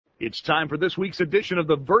It's time for this week's edition of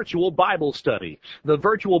the Virtual Bible Study. The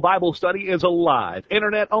Virtual Bible Study is a live,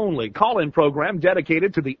 internet-only call-in program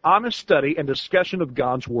dedicated to the honest study and discussion of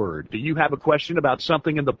God's Word. Do you have a question about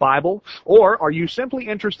something in the Bible? Or are you simply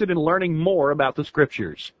interested in learning more about the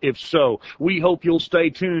Scriptures? If so, we hope you'll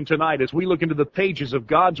stay tuned tonight as we look into the pages of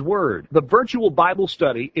God's Word. The Virtual Bible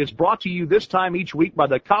Study is brought to you this time each week by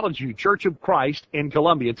the College View Church of Christ in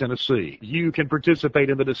Columbia, Tennessee. You can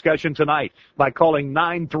participate in the discussion tonight by calling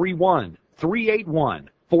 931-381-4567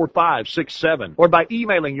 or by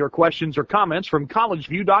emailing your questions or comments from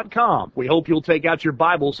collegeview.com. We hope you'll take out your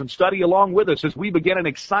Bibles and study along with us as we begin an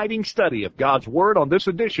exciting study of God's Word on this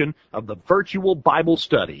edition of the Virtual Bible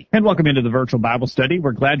Study. And welcome into the Virtual Bible Study.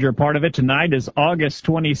 We're glad you're a part of it. Tonight is August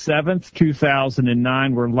 27th,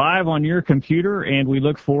 2009. We're live on your computer, and we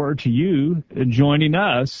look forward to you joining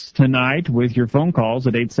us tonight with your phone calls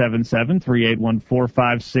at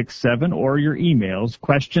 877-381-4567 or your emails,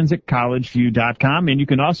 questions@collegeview.com. And you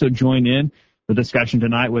can also join in the discussion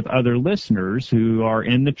tonight with other listeners who are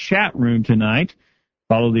in the chat room tonight.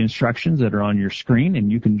 Follow the instructions that are on your screen,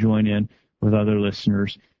 and you can join in with other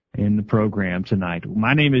listeners in the program tonight.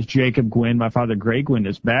 My name is Jacob Gwynn. My father, Greg Gwynn,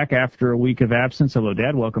 is back after a week of absence. Hello,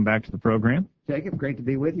 Dad. Welcome back to the program. Jacob, great to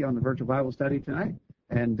be with you on the Virtual Bible Study tonight.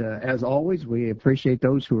 And as always, we appreciate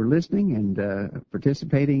those who are listening and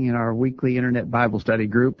participating in our weekly Internet Bible Study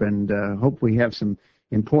group, and hope we have some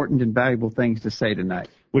important and valuable things to say tonight.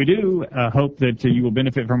 We do hope that you will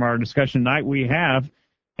benefit from our discussion tonight. We have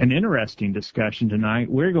an interesting discussion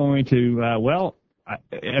tonight. We're going to,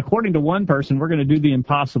 according to one person, we're going to do the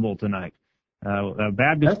impossible tonight.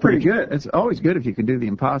 That's pretty good. It's always good if you can do the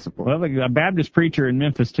impossible. Well, a Baptist preacher in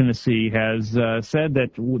Memphis, Tennessee, has said that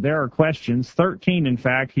there are questions, 13 in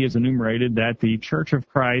fact, he has enumerated, that the Church of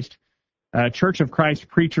Christ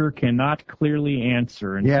preacher cannot clearly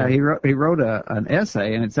answer. And yeah, so he wrote an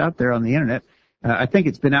essay, and it's out there on the Internet. I think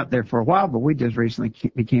it's been out there for a while, but we just recently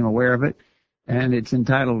became aware of it. And it's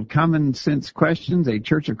entitled Common Sense Questions a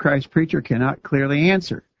Church of Christ Preacher Cannot Clearly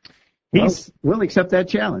Answer. We'll accept that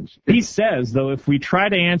challenge. He says, though, if we try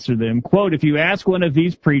to answer them, quote, if you ask one of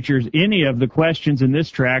these preachers any of the questions in this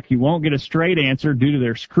track, you won't get a straight answer due to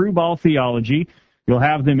their screwball theology. You'll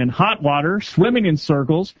have them in hot water, swimming in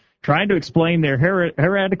circles, trying to explain their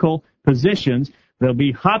heretical positions. They'll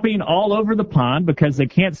be hopping all over the pond because they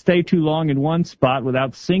can't stay too long in one spot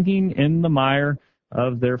without sinking in the mire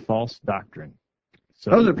of their false doctrine.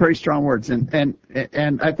 So, those are pretty strong words. And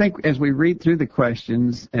I think as we read through the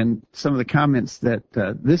questions and some of the comments that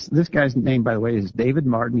this guy's name, by the way, is David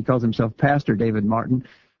Martin. He calls himself Pastor David Martin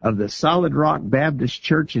of the Solid Rock Baptist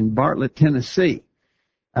Church in Bartlett, Tennessee.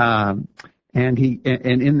 And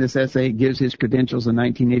in this essay, he gives his credentials: a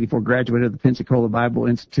 1984 graduate of the Pensacola Bible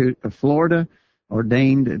Institute of Florida,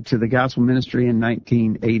 ordained to the gospel ministry in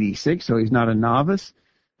 1986, so he's not a novice.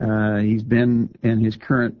 He's been in his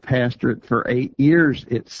current pastorate for 8 years,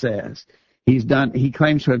 it says. He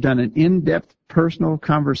claims to have done an in-depth personal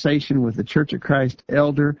conversation with the Church of Christ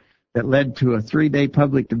elder that led to a 3-day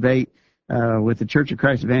public debate with the Church of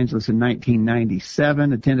Christ evangelist in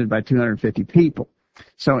 1997, attended by 250 people.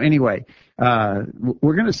 So anyway,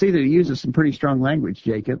 we're going to see that he uses some pretty strong language,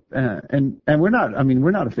 Jacob, and we're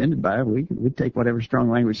not offended by it. We take whatever strong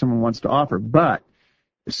language someone wants to offer, but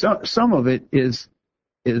some of it is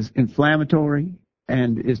inflammatory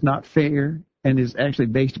and is not fair and is actually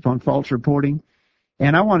based upon false reporting.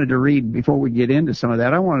 And I wanted to read, before we get into some of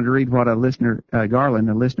that, I wanted to read what a listener, Garland,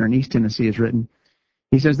 a listener in East Tennessee, has written.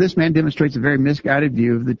 He says, this man demonstrates a very misguided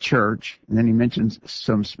view of the church, and then he mentions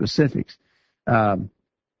some specifics.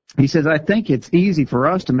 He says, I think it's easy for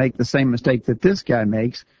us to make the same mistake that this guy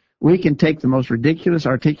makes. We can take the most ridiculous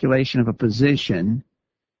articulation of a position,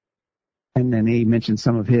 and then he mentions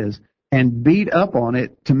some of his, and beat up on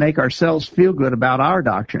it to make ourselves feel good about our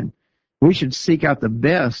doctrine. We should seek out the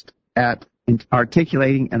best at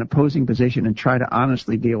articulating an opposing position and try to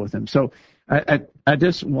honestly deal with them. So I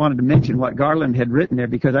just wanted to mention what Garland had written there,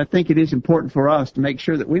 because I think it is important for us to make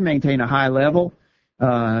sure that we maintain a high level,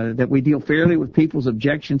 that we deal fairly with people's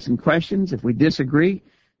objections and questions. If we disagree,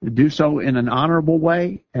 do so in an honorable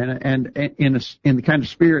way and in the kind of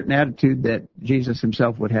spirit and attitude that Jesus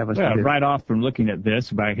himself would have us to do. Right off from looking at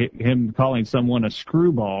this, by him calling someone a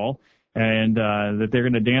screwball and that they're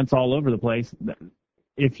going to dance all over the place.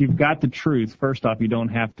 If you've got the truth, first off, you don't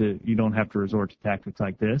have to resort to tactics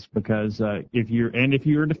like this, because if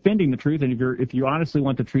you're defending the truth, and if you honestly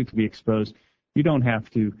want the truth to be exposed, you don't have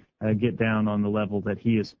to get down on the level that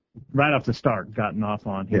he is right off the start gotten off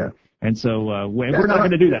on here. Yeah. And so we're not going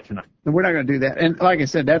to do that tonight. We're not going to do that. And like I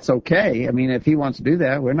said, that's okay. I mean, if he wants to do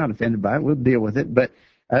that, we're not offended by it. We'll deal with it. But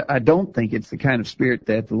I don't think it's the kind of spirit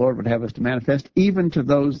that the Lord would have us to manifest, even to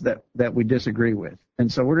those that we disagree with. And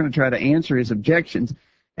so we're going to try to answer his objections,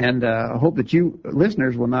 and I hope that you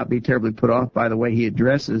listeners will not be terribly put off by the way he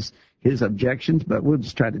addresses his objections, but we'll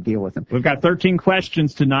just try to deal with them. We've got 13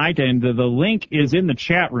 questions tonight, and the link is in the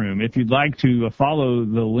chat room. If you'd like to follow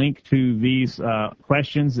the link to these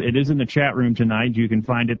questions, it is in the chat room tonight. You can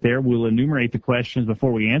find it there. We'll enumerate the questions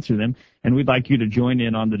before we answer them, and we'd like you to join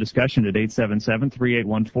in on the discussion at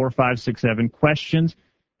 877-381-4567,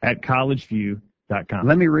 questions@collegeview.com.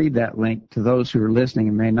 Let me read that link to those who are listening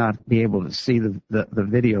and may not be able to see the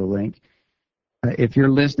video link. If you're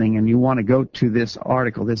listening and you want to go to this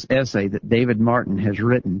article, this essay that David Martin has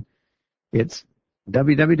written, it's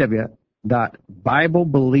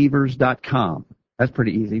www.biblebelievers.com. That's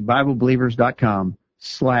pretty easy.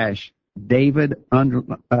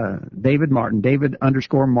 Biblebelievers.com/David Martin,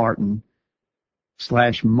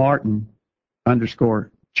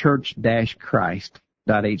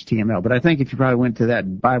 David_Martin/Martin_church-Christ.html. But I think if you probably went to that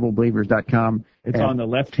BibleBelievers.com. It's on the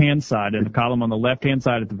left-hand side, in the column on the left-hand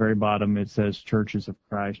side at the very bottom, it says Churches of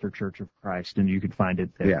Christ or Church of Christ, and you can find it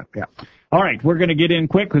there. Yeah. All right, we're going to get in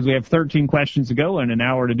quick because we have 13 questions to go and an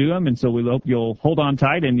hour to do them, and so we hope you'll hold on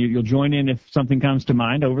tight and you'll join in if something comes to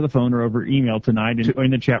mind over the phone or over email tonight and in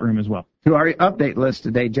the chat room as well. To our update list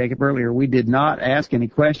today, Jacob, earlier, we did not ask any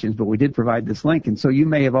questions, but we did provide this link, and so you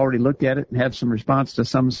may have already looked at it and have some response to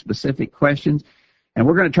some specific questions. And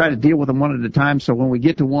we're going to try to deal with them one at a time. So when we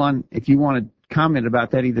get to one, if you want to comment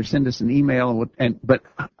about that, either send us an email but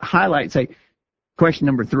highlight, say, question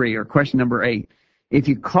number 3 or question number 8. If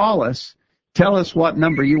you call us, tell us what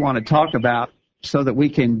number you want to talk about so that we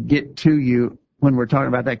can get to you when we're talking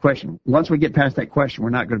about that question. Once we get past that question,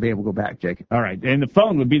 we're not going to be able to go back, Jacob. All right. And the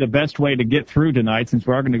phone would be the best way to get through tonight since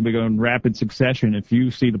we are going to be going rapid succession. If you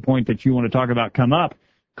see the point that you want to talk about come up,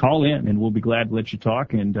 call in, and we'll be glad to let you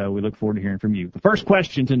talk, and we look forward to hearing from you. The first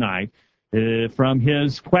question tonight, from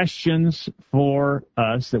his questions for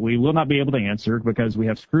us that we will not be able to answer because we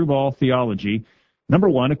have screwball theology. Number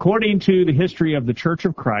 1, according to the history of the Church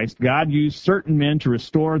of Christ, God used certain men to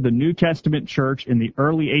restore the New Testament church in the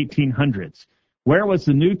early 1800s. Where was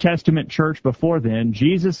the New Testament church before then?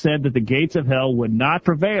 Jesus said that the gates of hell would not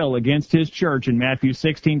prevail against his church in Matthew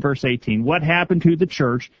 16, verse 18. What happened to the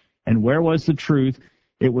church, and where was the truth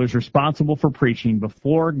it was responsible for preaching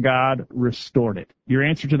before God restored it? Your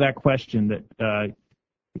answer to that question that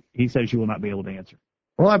he says you will not be able to answer.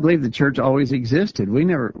 Well, I believe the church always existed. We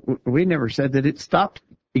never said that it stopped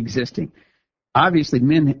existing. Obviously,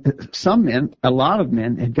 a lot of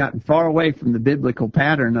men had gotten far away from the biblical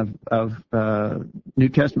pattern of New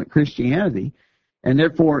Testament Christianity, and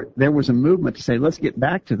therefore there was a movement to say, let's get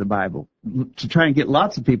back to the Bible, to try and get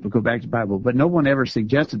lots of people to go back to the Bible. But no one ever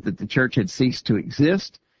suggested that the church had ceased to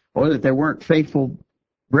exist or that there weren't faithful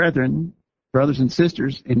brethren, brothers and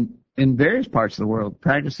sisters in various parts of the world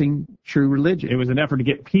practicing true religion. It was an effort to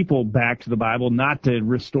get people back to the Bible, not to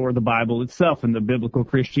restore the Bible itself and the biblical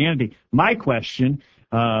Christianity. My question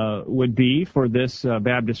would be for this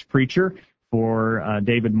Baptist preacher, for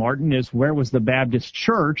David Martin, is where was the Baptist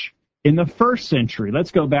church in the first century? Let's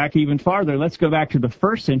go back even farther. Let's go back to the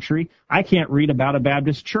first century. I can't read about a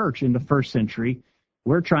Baptist church in the first century.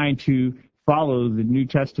 We're trying to follow the New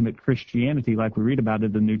Testament Christianity like we read about it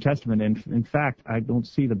in the New Testament. And in fact, I don't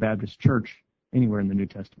see the Baptist church anywhere in the New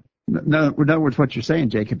Testament. No, in other words, what you're saying,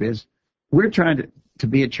 Jacob, is we're trying to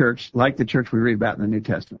be a church like the church we read about in the New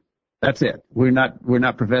Testament. That's it. We're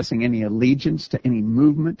not professing any allegiance to any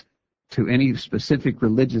movement, to any specific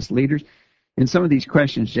religious leaders. In some of these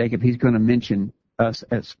questions, Jacob, he's going to mention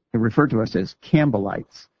refer to us as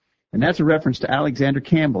Campbellites. And that's a reference to Alexander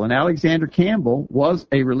Campbell. And Alexander Campbell was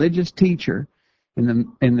a religious teacher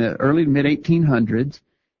in the early to mid 1800s,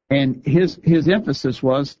 and his emphasis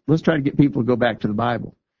was, let's try to get people to go back to the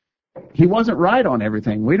Bible. He wasn't right on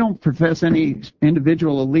everything. We don't profess any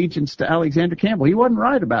individual allegiance to Alexander Campbell. He wasn't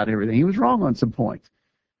right about everything. He was wrong on some points.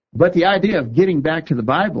 But the idea of getting back to the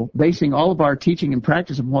Bible, basing all of our teaching and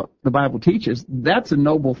practice on what the Bible teaches, that's a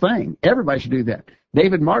noble thing. Everybody should do that.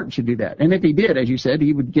 David Martin should do that. And if he did, as you said,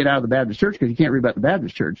 he would get out of the Baptist church because you can't read about the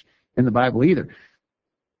Baptist church in the Bible either.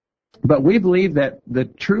 But we believe that the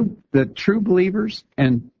true believers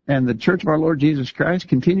and the church of our Lord Jesus Christ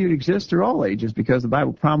continue to exist through all ages because the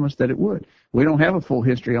Bible promised that it would. We don't have a full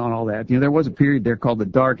history on all that. There was a period there called the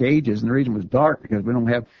Dark Ages, and the reason it was dark because we don't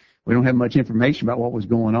have much information about what was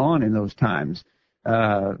going on in those times.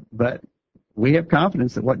 But we have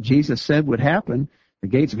confidence that what Jesus said would happen, the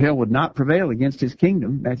gates of hell would not prevail against his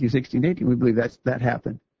kingdom, Matthew 16:18. We believe that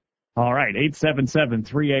happened. All right,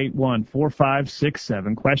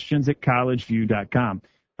 877-381-4567, questions@collegeview.com.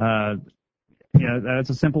 Yeah, that's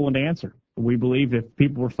a simple one to answer. We believe if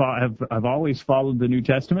people have always followed the New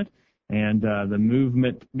Testament, and the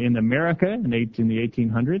movement in America in the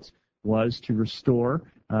 1800s was to restore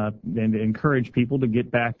and encourage people to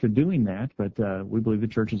get back to doing that. But we believe the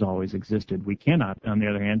church has always existed. We cannot, on the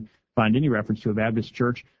other hand, find any reference to a Baptist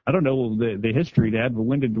church. I don't know the history, Dad, but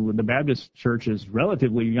when did the Baptist church is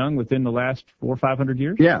relatively young, within the last 400 or 500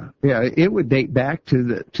 years? Yeah, it would date back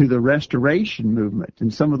to the Restoration movement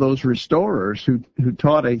and some of those restorers who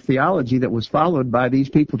taught a theology that was followed by these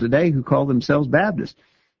people today who call themselves Baptists.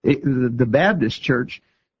 The Baptist church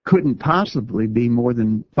couldn't possibly be more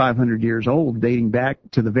than 500 years old, dating back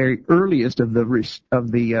to the very earliest of the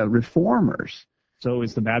reformers. So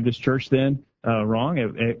is the Baptist church then wrong?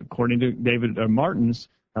 According to David Martin's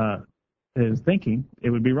his thinking, it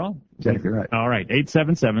would be wrong. Exactly right. All right,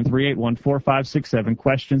 877-381-4567,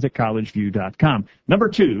 questions@collegeview.com. Number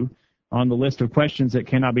 2 on the list of questions that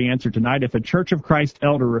cannot be answered tonight: if a Church of Christ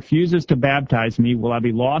elder refuses to baptize me, will I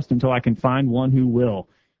be lost until I can find one who will?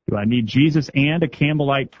 Do I need Jesus and a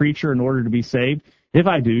Campbellite preacher in order to be saved? If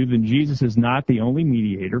I do, then Jesus is not the only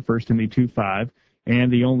mediator, 1 Timothy 2:5,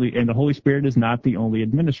 and the Holy Spirit is not the only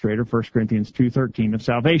administrator, 1 Corinthians 2:13, of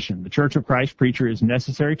salvation. The Church of Christ preacher is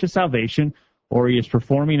necessary to salvation, or he is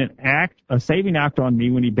performing a saving act on me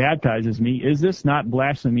when he baptizes me. Is this not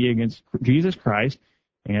blasphemy against Jesus Christ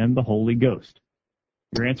and the Holy Ghost?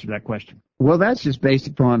 Your answer to that question. Well, that's just based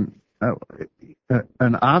upon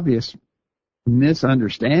an obvious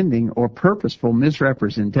misunderstanding or purposeful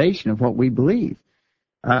misrepresentation of what we believe.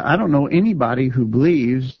 I don't know anybody who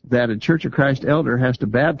believes that a Church of Christ elder has to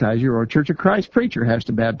baptize you or a Church of Christ preacher has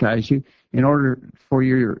to baptize you in order for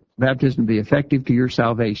your baptism to be effective to your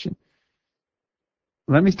salvation.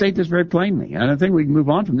 Let me state this very plainly, and I think we can move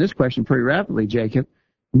on from this question pretty rapidly, Jacob.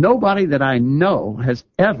 Nobody that I know has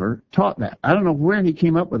ever taught that. I don't know where he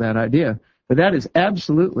came up with that idea, but that is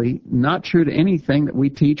absolutely not true to anything that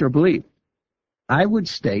we teach or believe. I would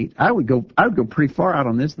go pretty far out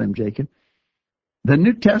on this then, Jacob. The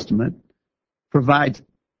New Testament provides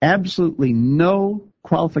absolutely no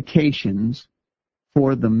qualifications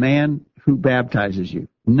for the man who baptizes you.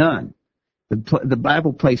 None. The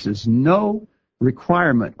Bible places no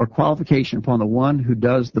requirement or qualification upon the one who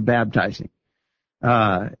does the baptizing.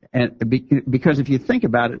 Because if you think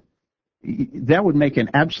about it, that would make an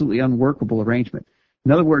absolutely unworkable arrangement.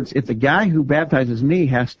 In other words, if the guy who baptizes me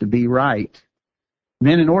has to be right,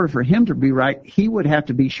 then in order for him to be right, he would have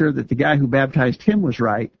to be sure that the guy who baptized him was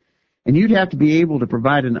right, and you'd have to be able to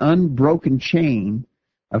provide an unbroken chain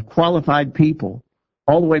of qualified people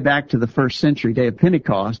all the way back to the first century, day of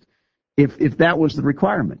Pentecost, if that was the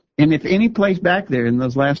requirement. And if any place back there in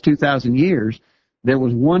those last 2,000 years, there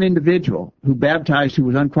was one individual who baptized who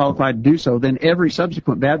was unqualified to do so, then every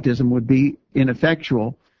subsequent baptism would be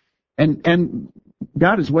ineffectual. And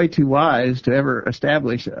God is way too wise to ever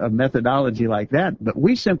establish a methodology like that, but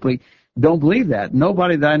we simply don't believe that.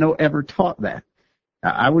 Nobody that I know ever taught that.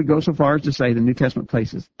 I would go so far as to say the New Testament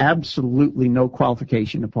places absolutely no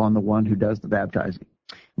qualification upon the one who does the baptizing.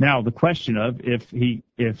 Now, the question of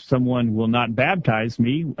if someone will not baptize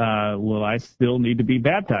me, will I still need to be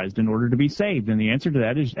baptized in order to be saved? And the answer to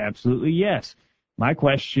that is absolutely yes. My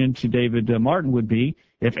question to David Martin would be,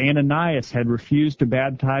 if Ananias had refused to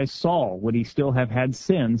baptize Saul, would he still have had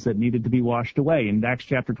sins that needed to be washed away? In Acts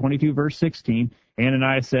chapter 22, verse 16,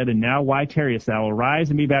 Ananias said, "And now why tarriest thou?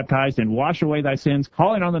 Arise and be baptized and wash away thy sins,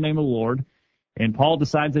 calling on the name of the Lord." And Paul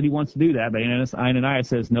decides that he wants to do that, but Ananias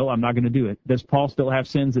says, "No, I'm not going to do it." Does Paul still have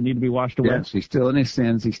sins that need to be washed away? Yes, he's still in his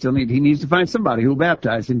sins. He needs to find somebody who will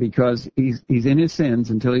baptize him because he's in his sins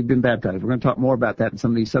until he's been baptized. We're going to talk more about that in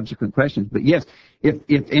some of these subsequent questions. But yes,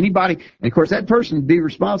 if anybody, and of course that person would be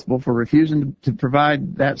responsible for refusing to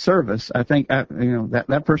provide that service. I think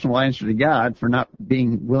that person will answer to God for not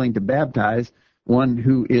being willing to baptize one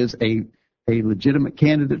who is a legitimate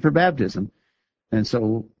candidate for baptism. And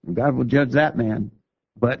so God will judge that man.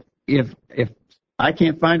 But if I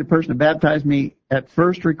can't find a person to baptize me at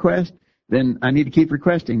first request, then I need to keep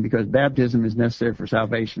requesting because baptism is necessary for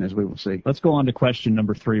salvation, as we will see. Let's go on to question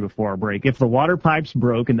number 3 before our break. If the water pipes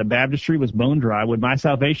broke and the baptistry was bone dry, would my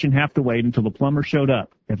salvation have to wait until the plumber showed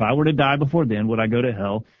up? If I were to die before then, would I go to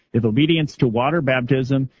hell? If obedience to water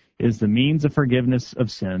baptism is the means of forgiveness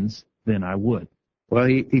of sins, then I would. Well,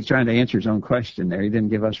 he's trying to answer his own question there. He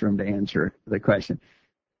didn't give us room to answer the question.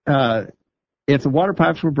 If the water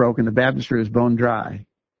pipes were broken, the baptistry was bone dry,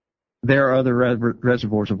 there are other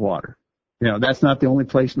reservoirs of water. That's not the only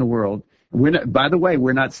place in the world. By the way,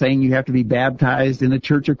 we're not saying you have to be baptized in a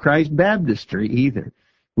Church of Christ baptistry either.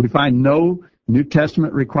 We find no New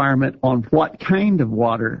Testament requirement on what kind of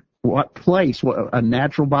water what place, a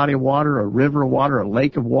natural body of water, a river of water, a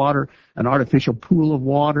lake of water, an artificial pool of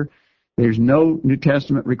water. There's no New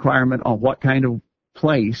Testament requirement on what kind of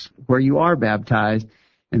place where you are baptized.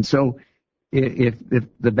 And so if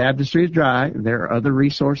the baptistry is dry, there are other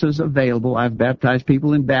resources available. I've baptized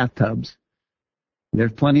people in bathtubs.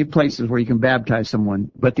 There's plenty of places where you can baptize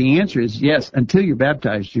someone. But the answer is yes, until you're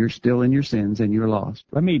baptized, you're still in your sins and you're lost.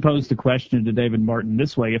 Let me pose the question to David Martin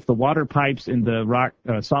this way. If the water pipes in the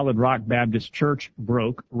Solid Rock Baptist Church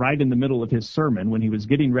broke right in the middle of his sermon when he was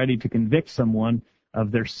getting ready to convict someone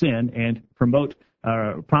of their sin and promote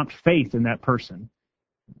prompt faith in that person,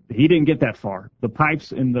 he didn't get that far. The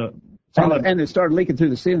pipes in the and it started leaking through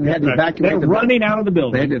the ceiling. They had to evacuate. They're running out of the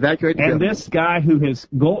building. They had to evacuate the building. And this guy who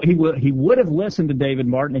he would have listened to David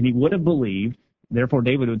Martin and he would have believed. Therefore,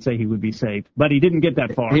 David would say he would be saved. But he didn't get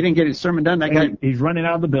that far. He didn't get his sermon done. He's running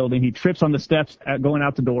out of the building. He trips on the steps going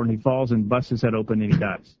out the door, and he falls and busts his head open, and he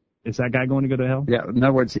dies. Is that guy going to go to hell? Yeah. In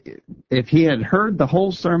other words, if he had heard the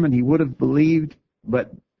whole sermon, he would have believed.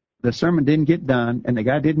 But the sermon didn't get done, and the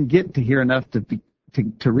guy didn't get to hear enough to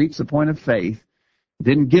reach the point of faith.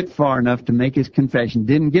 Didn't get far enough to make his confession.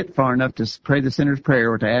 Didn't get far enough to pray the sinner's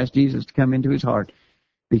prayer or to ask Jesus to come into his heart.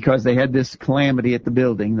 Because they had this calamity at the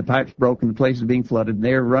building. The pipes broke and the place is being flooded. And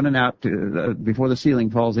they're running out before the ceiling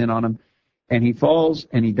falls in on him. And he falls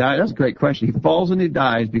and he dies. That's a great question. He falls and he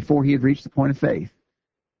dies before he had reached the point of faith.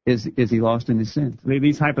 Is he lost in his sins?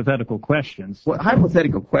 These hypothetical questions. Well,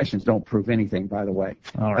 hypothetical questions don't prove anything, by the way.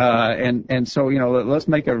 All right. And so, let's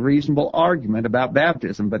make a reasonable argument about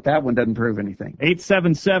baptism, but that one doesn't prove anything.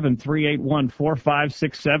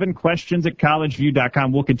 877-381-4567, questions at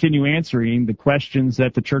collegeview.com. We'll continue answering the questions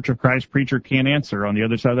that the Church of Christ preacher can't answer on the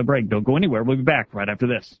other side of the break. Don't go anywhere. We'll be back right after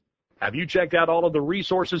this. Have you checked out all of the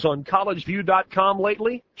resources on collegeview.com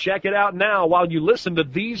lately? Check it out now while you listen to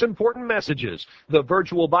these important messages. The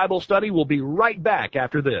virtual Bible study will be right back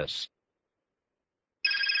after this.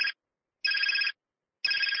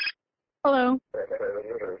 Hello.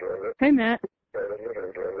 Hey, Matt.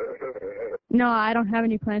 No, I don't have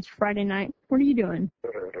any plans for Friday night. What are you doing?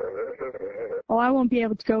 Oh, I won't be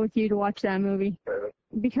able to go with you to watch that movie.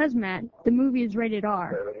 Because, Matt, the movie is rated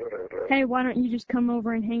R. Hey, why don't you just come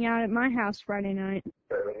over and hang out at my house Friday night?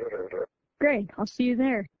 Great, I'll see you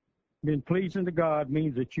there. Being pleasing to God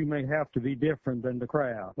means that you may have to be different than the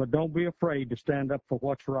crowd, but don't be afraid to stand up for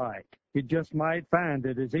what's right. You just might find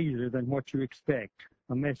it is easier than what you expect.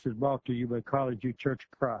 A message brought to you by College View Church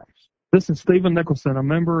of Christ. This is Stephen Nicholson, a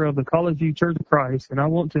member of the College View Church of Christ, and I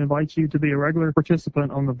want to invite you to be a regular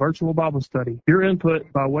participant on the virtual Bible study. Your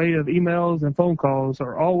input by way of emails and phone calls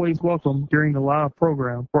are always welcome during the live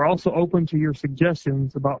program. We're also open to your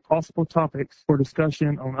suggestions about possible topics for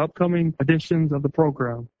discussion on upcoming editions of the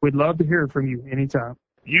program. We'd love to hear from you anytime.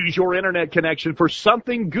 Use your internet connection for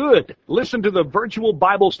something good. Listen to the virtual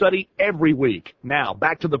Bible study every week. Now,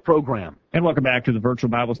 back to the program. And welcome back to the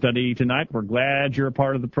virtual Bible study tonight. We're glad you're a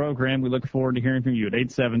part of the program. We look forward to hearing from you at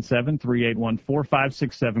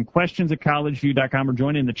 877-381-4567. Questions at collegeview.com or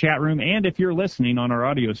join in the chat room. And if you're listening on our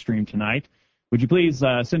audio stream tonight, would you please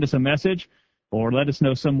send us a message or let us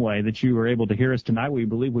know some way that you were able to hear us tonight. We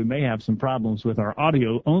believe we may have some problems with our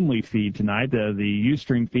audio-only feed tonight. The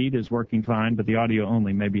Ustream feed is working fine, but the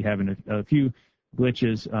audio-only may be having a few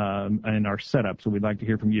glitches in our setup, so we'd like to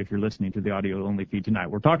hear from you if you're listening to the audio-only feed tonight.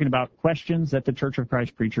 We're talking about questions that the Church of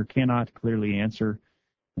Christ preacher cannot clearly answer,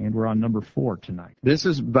 and we're on number 4 tonight. This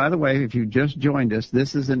is, by the way, if you just joined us,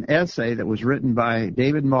 this is an essay that was written by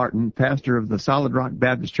David Martin, pastor of the Solid Rock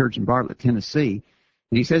Baptist Church in Bartlett, Tennessee.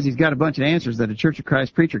 And he says he's got a bunch of answers that a Church of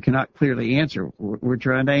Christ preacher cannot clearly answer. We're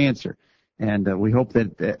trying to answer. And we hope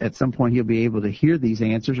that at some point he'll be able to hear these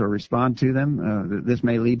answers or respond to them. This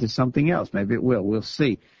may lead to something else. Maybe it will. We'll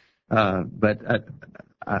see. But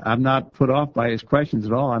I'm not put off by his questions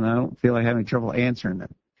at all, and I don't feel like having trouble answering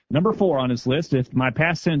them. Number 4 on his list, if my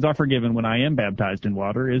past sins are forgiven when I am baptized in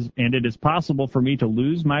water, and it is possible for me to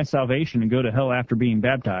lose my salvation and go to hell after being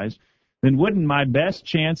baptized, then wouldn't my best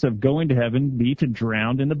chance of going to heaven be to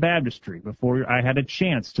drown in the baptistry before I had a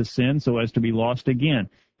chance to sin so as to be lost again?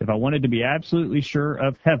 If I wanted to be absolutely sure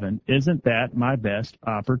of heaven, isn't that my best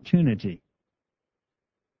opportunity?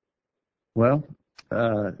 Well,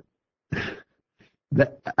 the way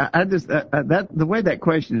that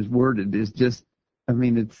question is worded is just, I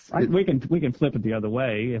mean, we can flip it the other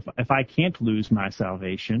way. If I can't lose my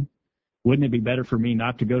salvation, wouldn't it be better for me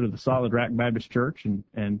not to go to the Solid Rock Baptist Church and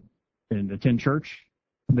attend church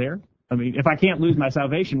there? I mean, if I can't lose my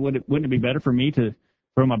salvation, wouldn't it be better for me to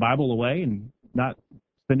throw my Bible away and not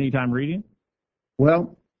spend any time reading?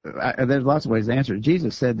 Well, there's lots of ways to answer it.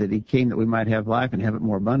 Jesus said that he came that we might have life and have it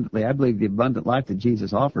more abundantly. I believe the abundant life that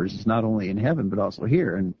Jesus offers is not only in heaven but also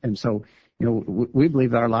here. And so, we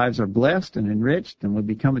believe our lives are blessed and enriched, and we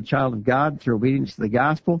become a child of God through obedience to the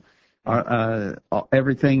gospel.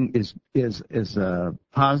 Everything is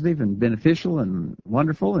positive and beneficial and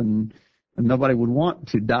wonderful, and nobody would want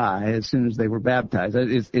to die as soon as they were baptized.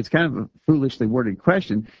 It's kind of a foolishly worded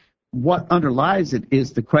question. What underlies it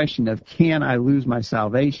is the question of, can I lose my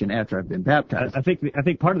salvation after I've been baptized? I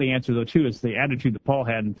think part of the answer, though, too, is the attitude that Paul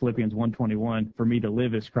had in Philippians 1:21, for me to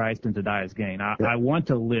live is Christ and to die is gain. I want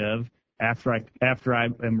to live after I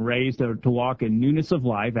am raised to walk in newness of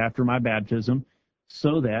life after my baptism,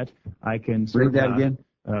 so that I can serve Read that God. again.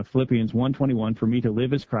 Philippians 1:21, for me to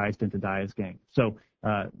live is Christ and to die is gain. So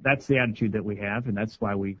that's the attitude that we have, and that's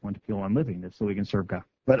why we want to keep on living this, so we can serve God.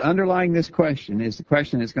 But underlying this question is the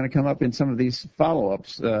question that's going to come up in some of these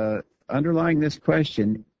follow-ups. Underlying this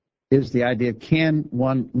question is the idea of, can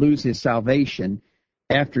one lose his salvation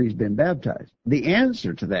after he's been baptized? The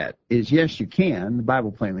answer to that is yes, you can. The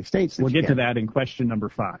Bible plainly states that We'll get to that in question number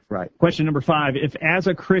 5. Right. Question number 5, if as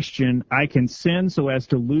a Christian I can sin so as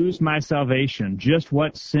to lose my salvation, just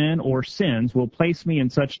what sin or sins will place me in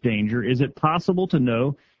such danger? Is it possible to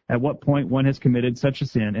know at what point one has committed such a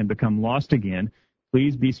sin and become lost again?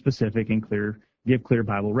 Please be specific and give clear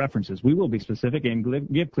Bible references. We will be specific and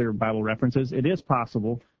give clear Bible references. It is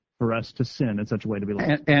possible for us to sin in such a way to be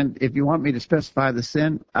lost. And if you want me to specify the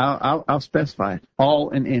sin, I'll specify it,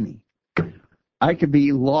 all and any. I could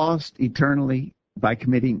be lost eternally by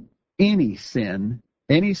committing any sin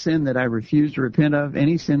that I refuse to repent of,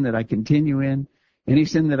 any sin that I continue in, any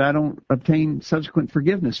sin that I don't obtain subsequent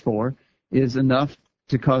forgiveness for, is enough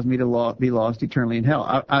to cause me to be lost eternally in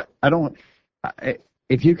hell.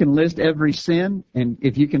 If you can list every sin, and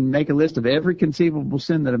if you can make a list of every conceivable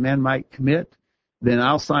sin that a man might commit, then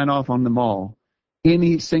I'll sign off on them all.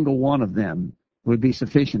 Any single one of them would be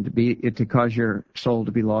sufficient to cause your soul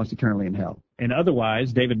to be lost eternally in hell. And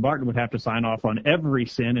otherwise, David Martin would have to sign off on every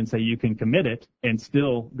sin and say you can commit it and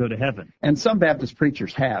still go to heaven. And some Baptist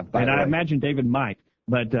preachers have, by the way. I imagine David might,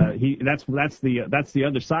 but that's the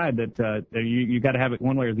other side that you got to have it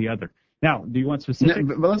one way or the other. Now, do you want specific?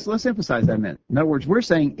 No, but let's emphasize that a minute. In other words, we're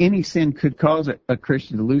saying any sin could cause a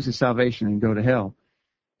Christian to lose his salvation and go to hell.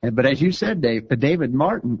 But as you said, David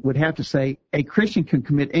Martin would have to say a Christian can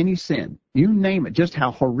commit any sin. You name it, just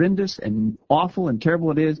how horrendous and awful and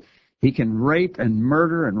terrible it is. He can rape and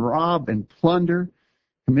murder and rob and plunder,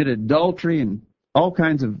 commit adultery and all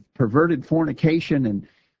kinds of perverted fornication.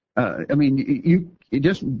 And you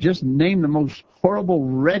just name the most horrible,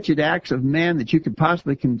 wretched acts of man that you could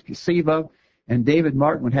possibly conceive of. And David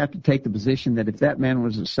Martin would have to take the position that if that man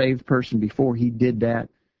was a saved person before he did that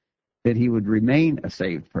he would remain a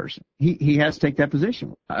saved person. He has to take that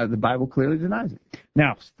position. The Bible clearly denies it.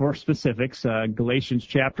 Now, for specifics, Galatians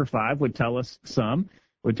chapter 5 would tell us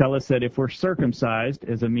that if we're circumcised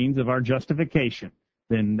as a means of our justification,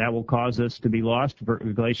 then that will cause us to be lost.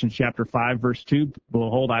 Galatians chapter 5, verse 2,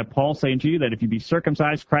 behold, I, Paul, say unto you that if you be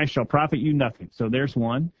circumcised, Christ shall profit you nothing. So there's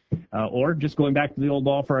one. Or just going back to the old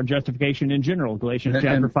law for our justification in general, Galatians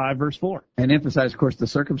chapter 5, verse 4. And emphasize, of course, the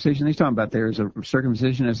circumcision he's talking about there is a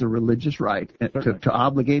circumcision as a religious right, to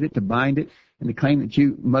obligate it, to bind it, and to claim that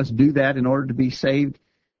you must do that in order to be saved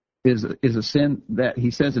is a sin that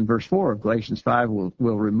he says in verse 4 of Galatians 5 will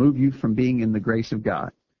remove you from being in the grace of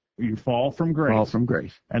God. You fall from grace. Fall from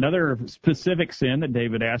grace. Another specific sin that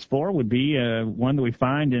David asked for would be one that we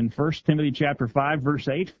find in 1 Timothy chapter 5, verse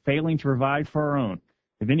 8, failing to provide for our own.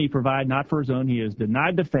 If any provide not for his own, he is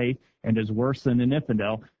denied the faith and is worse than an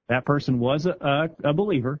infidel. That person was a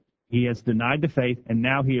believer. He has denied the faith, and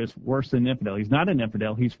now he is worse than an infidel. He's not an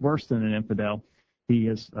infidel. He's worse than an infidel. He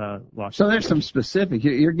is lost. So there's some specifics.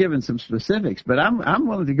 You're giving some specifics, but I'm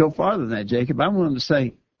willing to go farther than that, Jacob. I'm willing to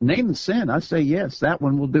say, name the sin. I say, yes, that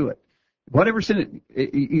one will do it. Whatever sin,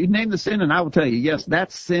 you name the sin, and I will tell you, yes,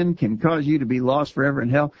 that sin can cause you to be lost forever in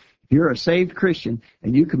hell. If you're a saved Christian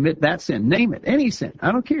and you commit that sin, name it, any sin.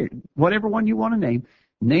 I don't care. Whatever one you want to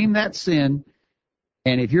name that sin.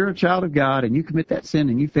 And if you're a child of God and you commit that sin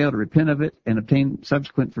and you fail to repent of it and obtain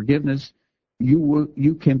subsequent forgiveness,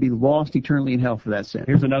 you can be lost eternally in hell for that sin.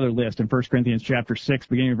 Here's another list in 1 Corinthians chapter 6,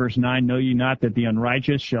 beginning of verse 9. Know ye not that the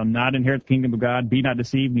unrighteous shall not inherit the kingdom of God? Be not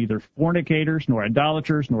deceived, neither fornicators, nor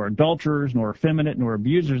idolaters, nor adulterers, nor effeminate, nor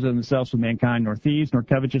abusers of themselves with mankind, nor thieves, nor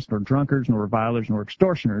covetous, nor drunkards, nor revilers, nor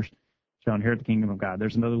extortioners shall inherit the kingdom of God.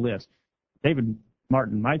 There's another list. David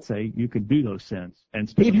Martin might say you could do those sins and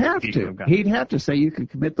still He'd have to. He'd have to say you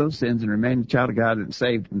could commit those sins and remain a child of God and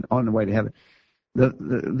saved and on the way to heaven.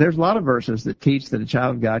 There's a lot of verses that teach that a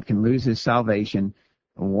child of God can lose his salvation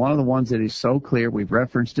One of the ones that is so clear, we've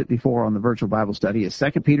referenced it before on the virtual Bible study, is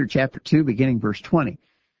 2 Peter chapter 2, beginning verse 20.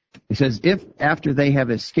 It says, if after they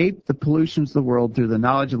have escaped the pollutions of the world through the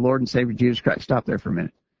knowledge of the Lord and Savior Jesus Christ. Stop there for a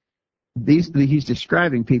minute. He's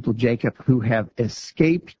describing people, Jacob, who have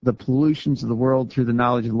escaped the pollutions of the world through the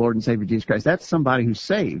knowledge of the Lord and Savior Jesus Christ. That's somebody who's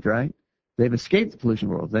saved, right? They've escaped the pollution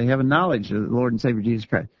world. They have a knowledge of the Lord and Savior Jesus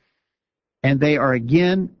Christ. And they are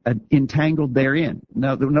again entangled therein.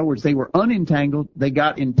 Now, in other words, they were unentangled. They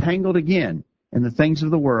got entangled again in the things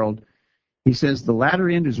of the world. He says, the latter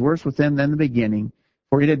end is worse with them than the beginning.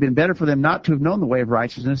 For it had been better for them not to have known the way of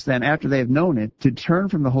righteousness than after they have known it, to turn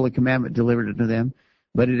from the holy commandment delivered unto them.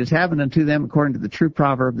 But it has happened unto them according to the true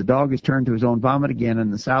proverb, the dog is turned to his own vomit again,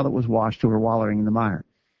 and the sow that was washed to her wallowing in the mire.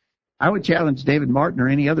 I would challenge David Martin or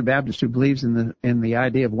any other Baptist who believes in the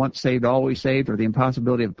idea of once saved, always saved, or the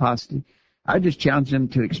impossibility of apostasy. I just challenge them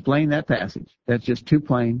to explain that passage. That's just too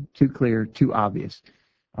plain, too clear, too obvious.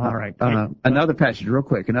 All right. Another passage, real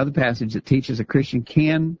quick, another passage that teaches a Christian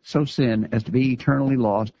can so sin as to be eternally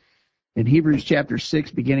lost. In Hebrews chapter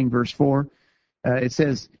 6, beginning verse 4, it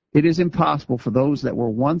says, it is impossible for those that were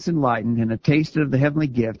once enlightened and have tasted of the heavenly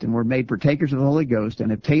gift and were made partakers of the Holy Ghost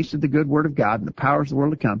and have tasted the good word of God and the powers of the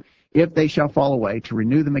world to come, if they shall fall away, to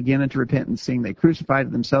renew them again unto repentance, seeing they crucified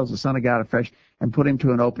to themselves the Son of God afresh and put him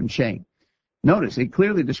to an open shame. Notice, it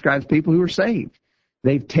clearly describes people who are saved.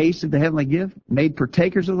 They've tasted the heavenly gift, made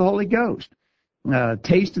partakers of the Holy Ghost,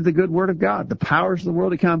 tasted the good word of God, the powers of the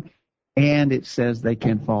world to come, and it says they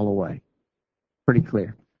can fall away. Pretty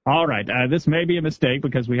clear. All right. This may be a mistake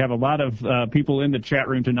because we have a lot of people in the chat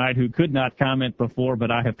room tonight who could not comment before, but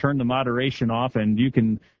I have turned the moderation off, and you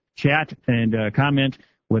can chat and comment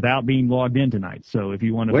without being logged in tonight. So if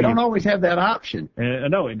you want to, we don't always have that option.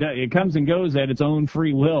 No, it comes and goes at its own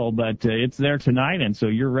free will, but it's there tonight, and so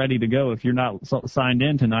you're ready to go. If you're not signed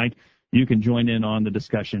in tonight, you can join in on the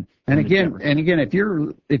discussion. And again,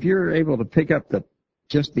 if you're able to pick up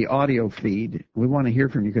just the audio feed, we want to hear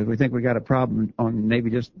from you because we think we got a problem on maybe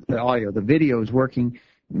just the audio. The video is working.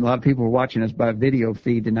 A lot of people are watching us by video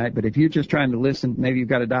feed tonight, but if you're just trying to listen, maybe you've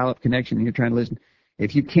got a dial-up connection and you're trying to listen.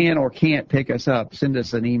 If you can or can't pick us up, send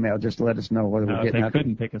us an email just to let us know whether we're getting out. They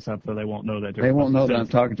couldn't pick us up, so they won't know that. They won't know that I'm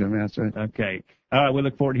talking to them. That's right. Okay. We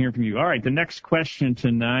look forward to hearing from you. All right. The next question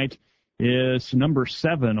tonight is number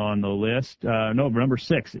 7 on the list. Number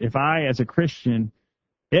 6. If as a Christian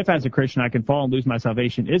I can fall and lose my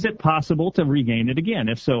salvation, is it possible to regain it again?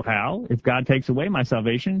 If so, how? If God takes away my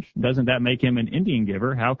salvation, doesn't that make him an Indian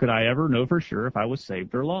giver? How could I ever know for sure if I was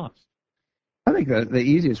saved or lost? I think the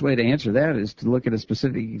easiest way to answer that is to look at a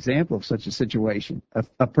specific example of such a situation.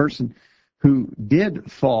 A person who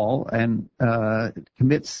did fall and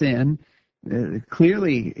commit sin,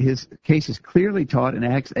 clearly his case is clearly taught in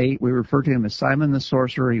Acts 8. We refer to him as Simon the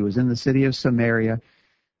sorcerer. He was in the city of Samaria.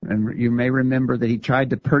 And you may remember that he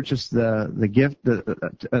tried to purchase the gift.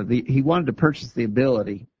 He wanted to purchase the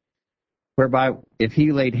ability whereby if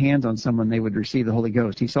he laid hands on someone, they would receive the Holy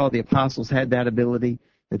Ghost. He saw the apostles had that ability,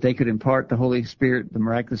 that they could impart the Holy Spirit, the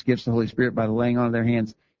miraculous gifts of the Holy Spirit by the laying on of their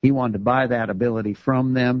hands. He wanted to buy that ability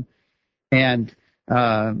from them. And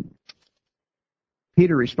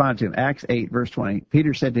Peter responded to him, Acts 8, verse 20.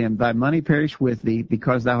 Peter said to him, thy money perish with thee,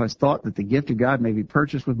 because thou hast thought that the gift of God may be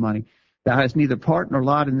purchased with money. Thou hast neither part nor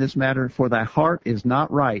lot in this matter, for thy heart is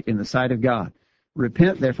not right in the sight of God.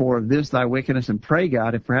 Repent, therefore, of this thy wickedness, and pray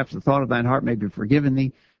God, if perhaps the thought of thine heart may be forgiven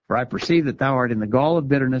thee. For I perceive that thou art in the gall of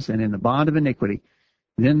bitterness and in the bond of iniquity.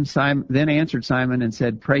 Then answered Simon and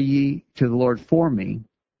said, pray ye to the Lord for me,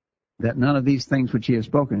 that none of these things which ye have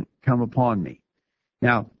spoken come upon me.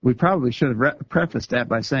 Now, we probably should have prefaced that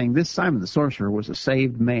by saying this Simon the sorcerer was a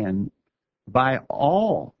saved man by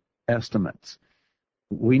all estimates.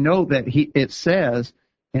 We know that it says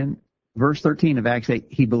in verse 13 of Acts 8,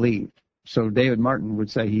 he believed. So David Martin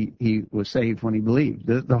would say he was saved when he believed.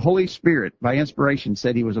 The Holy Spirit, by inspiration,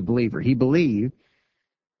 said he was a believer. He believed,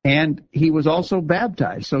 and he was also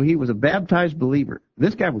baptized. So he was a baptized believer.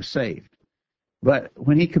 This guy was saved. But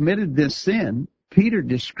when he committed this sin, Peter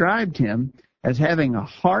described him as having a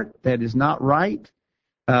heart that is not right.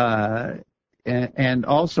 And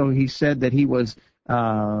also he said that he was,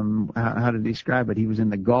 how to describe it? He was in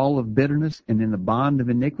the gall of bitterness and in the bond of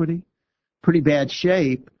iniquity. Pretty bad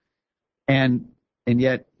shape. And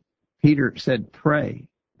yet Peter said, pray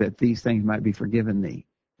that these things might be forgiven thee.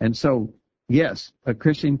 And so, yes, a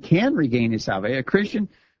Christian can regain his salvation. A Christian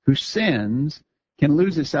who sins can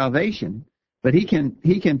lose his salvation, but he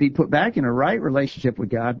can be put back in a right relationship with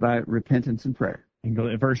God by repentance and prayer. And go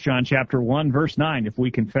to 1 John chapter 1, verse 9. If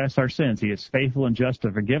we confess our sins, he is faithful and just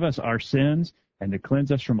to forgive us our sins and to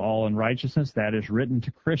cleanse us from all unrighteousness. That is written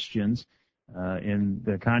to Christians. in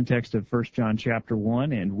the context of 1 John chapter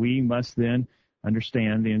 1, and we must then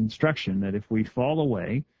understand the instruction that if we fall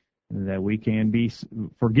away, that we can be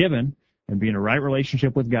forgiven and be in a right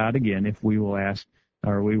relationship with God again if we will ask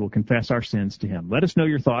or we will confess our sins to him. Let us know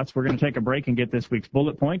your thoughts. We're going to take a break and get this week's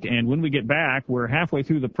bullet point, and when we get back, we're halfway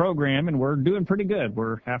through the program, and we're doing pretty good.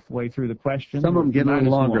 We're halfway through the questions. Some of them get a little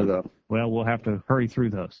longer, though. Well, we'll have to hurry through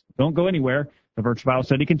those. Don't go anywhere. The Virtual Bible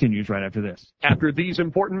Study continues right after this. After these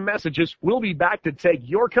important messages, we'll be back to take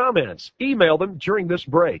your comments. Email them during this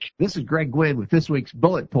break. This is Greg Gwynn with this week's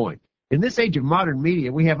bullet point. In this age of modern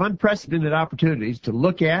media, we have unprecedented opportunities to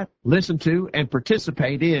look at, listen to, and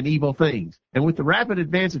participate in evil things. And with the rapid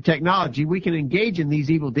advance of technology, we can engage in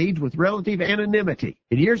these evil deeds with relative anonymity.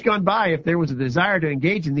 In years gone by, if there was a desire to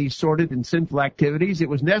engage in these sordid and sinful activities, it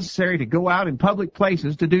was necessary to go out in public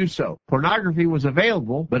places to do so. Pornography was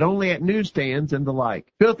available, but only at newsstands and the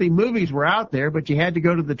like. Filthy movies were out there, but you had to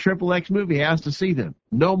go to the XXX movie house to see them.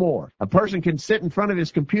 No more. A person can sit in front of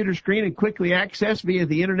his computer screen and quickly access via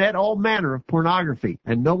the internet all manner of pornography,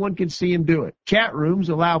 and no one can see him do it. Chat rooms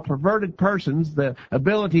allow perverted persons the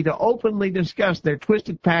ability to openly discuss their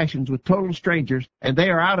twisted passions with total strangers, and they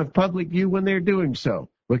are out of public view when they're doing so.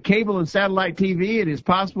 With cable and satellite TV, it is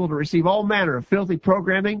possible to receive all manner of filthy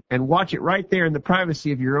programming and watch it right there in the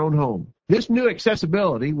privacy of your own home. This new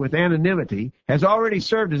accessibility with anonymity has already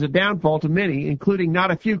served as a downfall to many, including not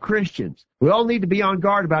a few Christians. We all need to be on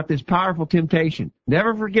guard about this powerful temptation.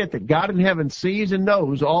 Never forget that God in heaven sees and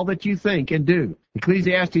knows all that you think and do.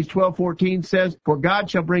 Ecclesiastes 12:14 says, "For God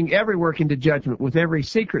shall bring every work into judgment with every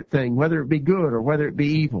secret thing, whether it be good or whether it be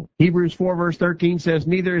evil." Hebrews 4 verse 13 says,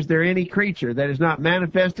 "Neither is there any creature that is not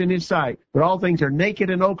manifest in his sight, but all things are naked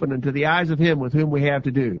and open unto the eyes of him with whom we have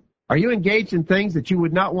to do." Are you engaged in things that you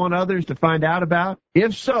would not want others to find out about?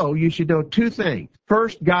 If so, you should know two things.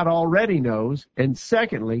 First, God already knows, and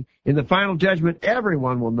secondly, in the final judgment,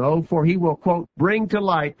 everyone will know, for he will, quote, bring to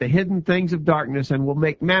light the hidden things of darkness and will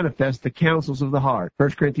make manifest the counsels of the heart.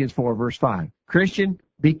 1 Corinthians 4, verse 5. Christian,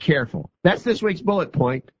 be careful. That's this week's bullet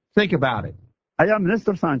point. Think about it. I am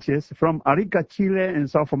Nestor Sanchez from Arica, Chile in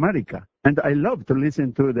South America, and I love to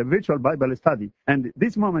listen to the Virtual Bible Study. And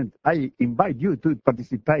this moment, I invite you to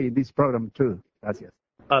participate in this program too. Gracias.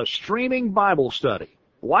 A streaming Bible study.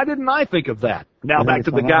 Why didn't I think of that? Now back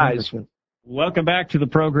to the guys. Welcome back to the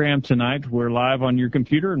program tonight. We're live on your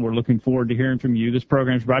computer, and we're looking forward to hearing from you. This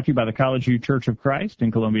program is brought to you by the College View Church of Christ in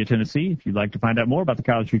Columbia, Tennessee. If you'd like to find out more about the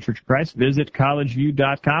College View Church of Christ, visit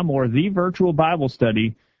collegeview.com or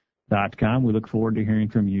thevirtualbiblestudy.com. We look forward to hearing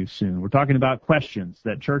from you soon. We're talking about questions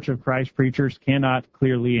that Church of Christ preachers cannot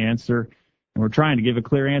clearly answer, and we're trying to give a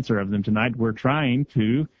clear answer of them tonight. We're trying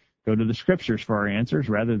to go to the Scriptures for our answers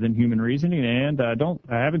rather than human reasoning, and I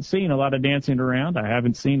haven't seen a lot of dancing around. I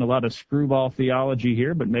haven't seen a lot of screwball theology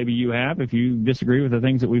here, but maybe you have. If you disagree with the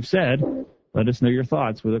things that we've said, let us know your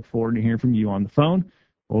thoughts. We look forward to hearing from you on the phone,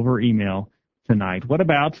 over email tonight. What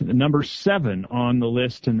about number 7 on the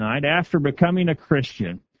list tonight? After becoming a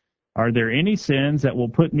Christian, are there any sins that will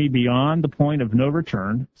put me beyond the point of no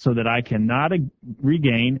return so that I cannot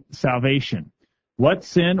regain salvation? What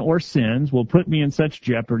sin or sins will put me in such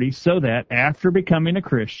jeopardy so that after becoming a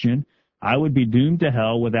Christian, I would be doomed to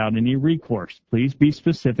hell without any recourse? Please be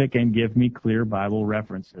specific and give me clear Bible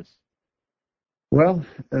references. Well,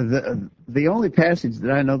 the only passage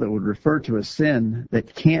that I know that would refer to a sin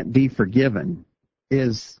that can't be forgiven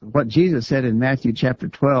is what Jesus said in Matthew chapter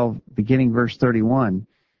 12, beginning verse 31.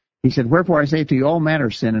 He said, "Wherefore I say to you, all manner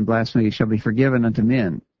of sin and blasphemy shall be forgiven unto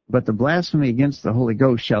men, but the blasphemy against the Holy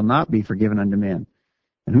Ghost shall not be forgiven unto men.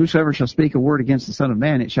 And whosoever shall speak a word against the Son of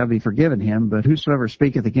Man, it shall be forgiven him. But whosoever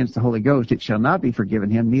speaketh against the Holy Ghost, it shall not be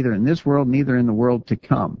forgiven him, neither in this world, neither in the world to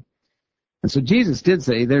come." And so Jesus did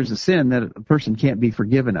say there's a sin that a person can't be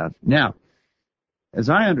forgiven of. Now, as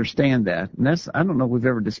I understand that, and I don't know if we've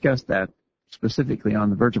ever discussed that specifically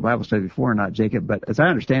on the Virtual Bible Study before or not, Jacob, but as I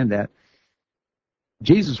understand that,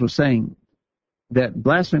 Jesus was saying that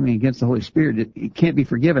blasphemy against the Holy Spirit, it can't be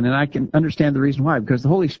forgiven, and I can understand the reason why, because the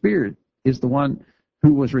Holy Spirit is the one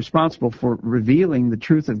who was responsible for revealing the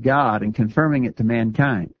truth of God and confirming it to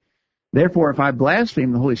mankind. Therefore, if I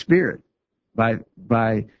blaspheme the Holy Spirit by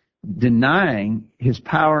denying his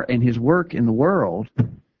power and his work in the world,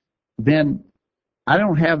 then I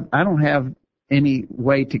don't have any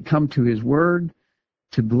way to come to his word,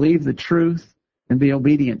 to believe the truth, and be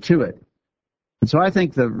obedient to it. And so I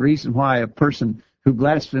think the reason why a person who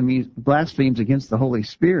blasphemes against the Holy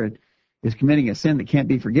Spirit is committing a sin that can't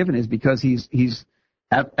be forgiven is because he's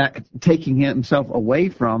taking himself away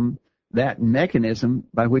from that mechanism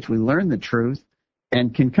by which we learn the truth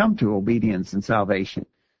and can come to obedience and salvation.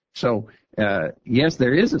 So yes,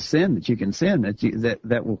 there is a sin that you can sin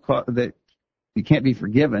that you can't be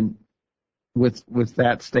forgiven with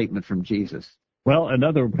that statement from Jesus. Well,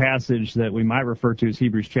 another passage that we might refer to is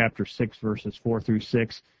Hebrews chapter 6, verses 4 through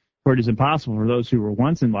 6, where it is impossible for those who were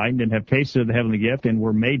once enlightened and have tasted of the heavenly gift and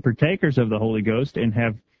were made partakers of the Holy Ghost and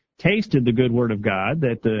have tasted the good word of God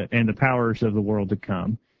and the powers of the world to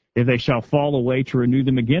come, if they shall fall away, to renew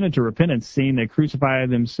them again into repentance, seeing they crucify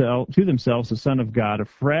to themselves the Son of God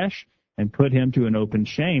afresh and put him to an open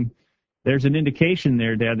shame. There's an indication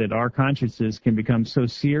there, Dad, that our consciences can become so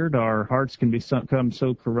seared, our hearts can become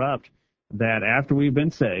so corrupt, that after we've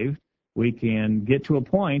been saved, we can get to a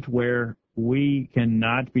point where we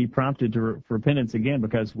cannot be prompted to repentance again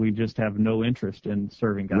because we just have no interest in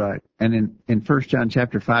serving God. Right. And in 1 John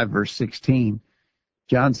chapter 5, verse 16,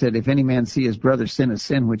 John said, if any man see his brother sin a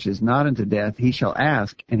sin which is not unto death, he shall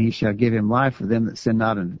ask, and he shall give him life for them that sin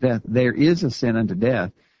not unto death. There is a sin unto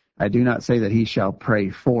death. I do not say that he shall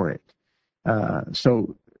pray for it.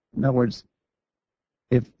 So, in other words,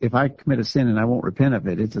 if I commit a sin and I won't repent of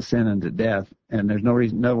it, it's a sin unto death, and there's no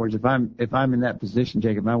reason. In other words, if I'm in that position,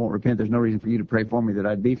 Jacob, and I won't repent, there's no reason for you to pray for me that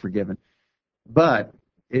I'd be forgiven. But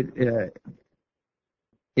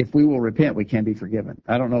if we will repent, we can be forgiven.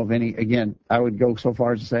 I don't know of any. Again, I would go so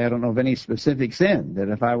far as to say I don't know of any specific sin that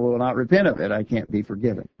if I will not repent of it, I can't be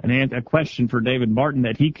forgiven. And a question for David Martin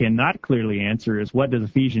that he cannot clearly answer is, what does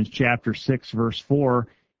Ephesians chapter 6, verse 4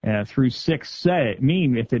 through 6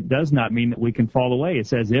 mean if it does not mean that we can fall away? It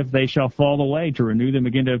says, if they shall fall away, to renew them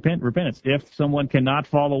again to repentance. If someone cannot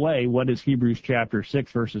fall away, what is Hebrews chapter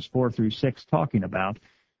 6, verses 4 through 6 talking about?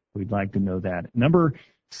 We'd like to know that. Number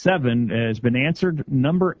 7 has been answered.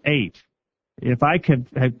 Number 8, if I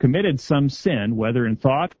have committed some sin, whether in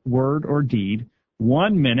thought, word, or deed,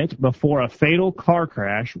 1 minute before a fatal car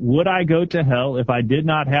crash, would I go to hell if I did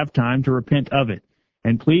not have time to repent of it?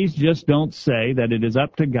 And please just don't say that it is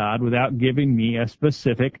up to God without giving me a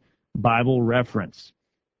specific Bible reference.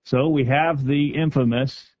 So we have the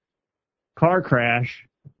infamous car crash,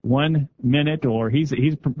 1 minute, or he's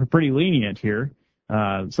pretty lenient here.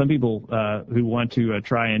 Some people who want to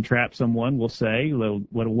try and trap someone will say,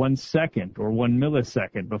 what, 1 second or 1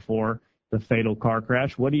 millisecond before the fatal car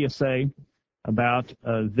crash. What do you say about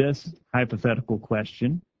this hypothetical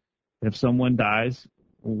question? If someone dies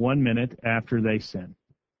 1 minute after they sin?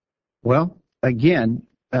 Well, again,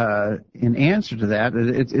 in answer to that,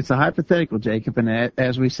 it's a hypothetical, Jacob, and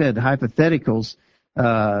as we said, hypotheticals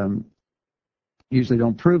usually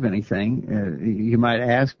don't prove anything. You might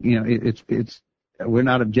ask, we're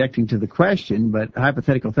not objecting to the question, but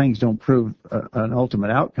hypothetical things don't prove an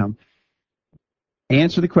ultimate outcome.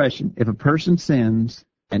 Answer the question. If a person sins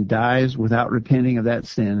and dies without repenting of that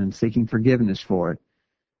sin and seeking forgiveness for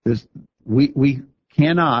it, we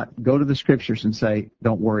cannot go to the Scriptures and say,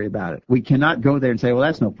 don't worry about it. We cannot go there and say, well,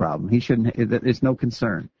 that's no problem. He shouldn't. It's no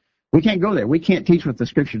concern. We can't go there. We can't teach what the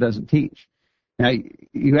Scripture doesn't teach. Now,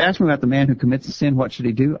 you ask me about the man who commits a sin, what should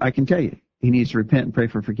he do? I can tell you. He needs to repent and pray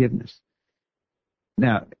for forgiveness.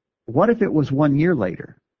 Now, what if it was 1 year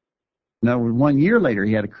later? Now, 1 year later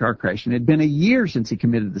he had a car crash, and it had been a year since he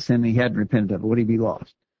committed the sin and he hadn't repented of it. Would he be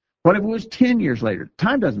lost? What if it was 10 years later?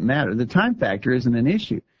 Time doesn't matter. The time factor isn't an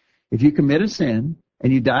issue. If you commit a sin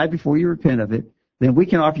and you die before you repent of it, then we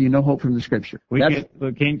can offer you no hope from the Scripture.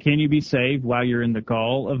 Can you be saved while you're in the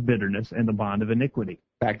gall of bitterness and the bond of iniquity?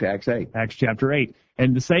 Back to Acts 8. Acts chapter 8.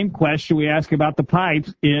 And the same question we ask about the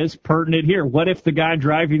pipes is pertinent here. What if the guy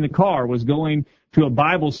driving the car was going to a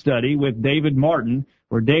Bible study with David Martin,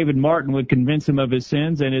 where David Martin would convince him of his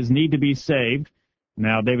sins and his need to be saved?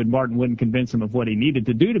 Now, David Martin wouldn't convince him of what he needed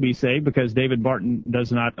to do to be saved because David Martin does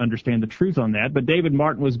not understand the truth on that. But David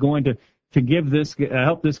Martin was going to give this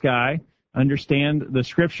help this guy understand the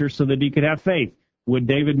Scripture so that he could have faith. Would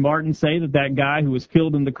David Martin say that guy who was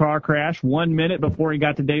killed in the car crash 1 minute before he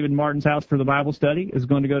got to David Martin's house for the Bible study is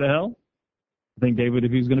going to go to hell? I think David,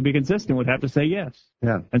 if he was going to be consistent, would have to say yes.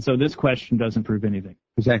 Yeah. And so this question doesn't prove anything.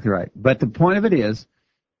 Exactly right. But the point of it is,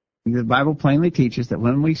 the Bible plainly teaches that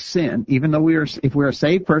when we sin, even though if we're a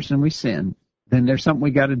saved person and we sin, then there's something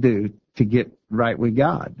we got to do to get right with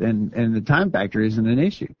God. And the time factor isn't an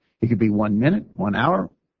issue. It could be 1 minute, 1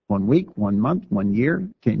 hour, 1 week, 1 month, 1 year,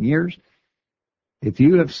 10 years. If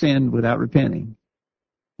you have sinned without repenting,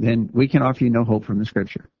 then we can offer you no hope from the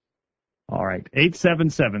Scripture. All right.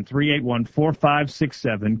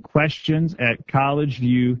 877-381-4567, questions at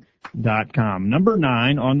collegeview.com. Number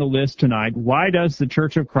 9 on the list tonight, why does the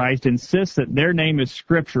Church of Christ insist that their name is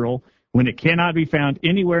scriptural when it cannot be found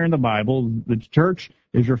anywhere in the Bible? The church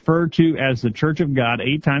is referred to as the Church of God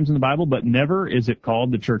 8 times in the Bible, but never is it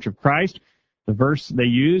called the Church of Christ. The verse they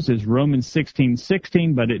use is Romans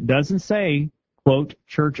 16:16, but it doesn't say, quote,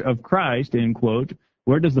 Church of Christ, end quote.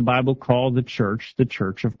 Where does the Bible call the Church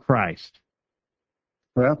of Christ?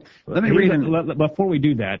 Well, let me read. Before we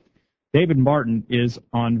do that, David Martin is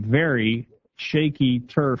on very shaky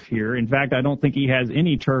turf here. In fact, I don't think he has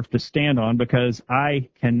any turf to stand on because I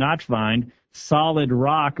cannot find Solid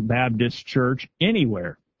Rock Baptist Church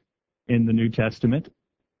anywhere in the New Testament.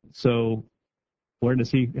 So where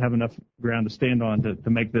does he have enough ground to stand on to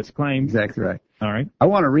make this claim? Exactly right. All right. I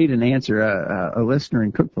want to read an answer. A listener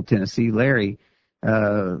in Cookeville, Tennessee, Larry,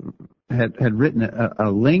 had written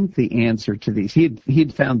a lengthy answer to these.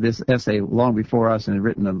 He'd found this essay long before us and had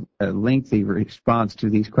written a lengthy response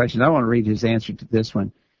to these questions. I want to read his answer to this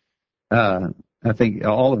one. I think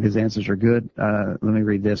all of his answers are good. Let me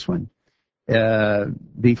read this one.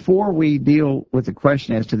 Before we deal with the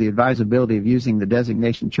question as to the advisability of using the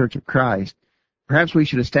designation Church of Christ, perhaps we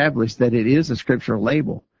should establish that it is a scriptural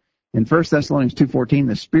label. In 1 Thessalonians 2:14,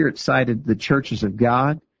 the Spirit cited the churches of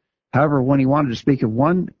God. However, when he wanted to speak of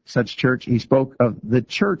one such church, he spoke of the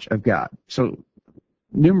Church of God. So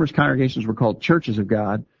numerous congregations were called churches of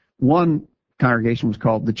God. One congregation was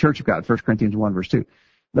called the Church of God, 1 Corinthians 1, verse 2.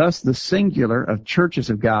 Thus, the singular of churches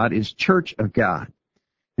of God is Church of God.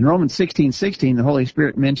 In Romans 16:16, the Holy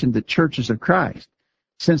Spirit mentioned the churches of Christ.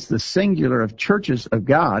 Since the singular of churches of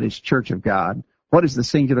God is Church of God, what is the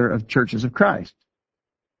singular of churches of Christ?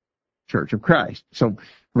 Church of Christ. So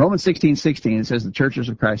Romans 16:16, it says the churches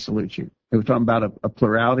of Christ salute you. It was talking about a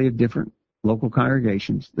plurality of different local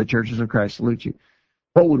congregations. The churches of Christ salute you.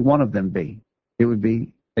 What would one of them be? It would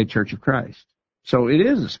be a Church of Christ. So it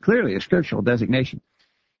is clearly a scriptural designation.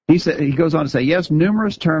 He goes on to say, yes,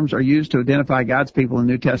 numerous terms are used to identify God's people in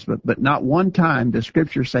the New Testament, but not one time does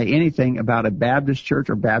Scripture say anything about a Baptist church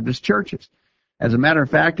or Baptist churches. As a matter of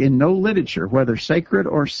fact, in no literature, whether sacred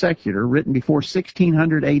or secular, written before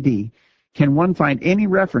 1600 A.D., can one find any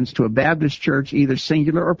reference to a Baptist church, either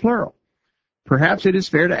singular or plural. Perhaps it is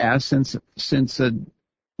fair to ask, since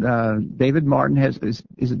David Martin is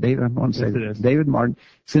it David? I want to say yes, David Martin.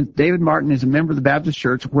 Since David Martin is a member of the Baptist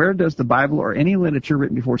Church, where does the Bible or any literature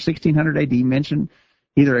written before 1600 A.D. mention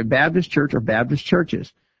either a Baptist church or Baptist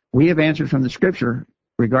churches? We have answered from the Scripture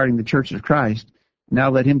regarding the Church of Christ. Now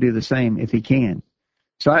let him do the same if he can.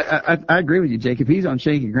 So I agree with you, Jake. If he's on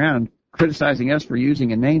shaky ground, criticizing us for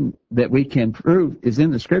using a name that we can prove is in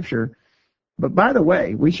the Scripture. But by the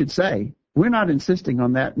way, we should say, we're not insisting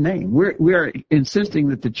on that name. We are insisting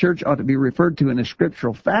that the church ought to be referred to in a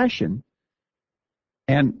scriptural fashion.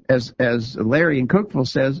 And as Larry in Cookeville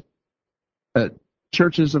says,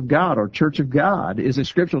 churches of God or Church of God is a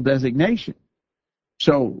scriptural designation.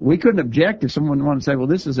 So we couldn't object if someone wanted to say, well,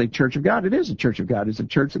 this is a Church of God. It is a Church of God. It's a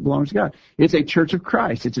church that belongs to God. It's a Church of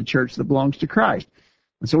Christ. It's a church that belongs to Christ.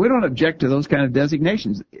 And so we don't object to those kind of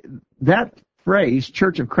designations. That phrase,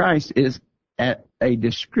 Church of Christ, is a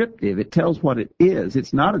descriptive. It tells what it is.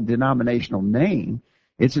 It's not a denominational name.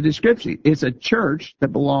 It's a description. It's a church that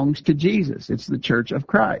belongs to Jesus. It's the Church of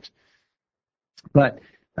Christ. But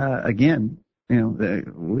again,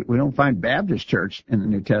 we don't find Baptist church in the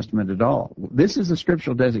New Testament at all. This is a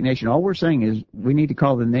scriptural designation. All we're saying is we need to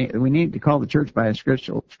call the church by a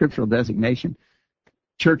scriptural designation.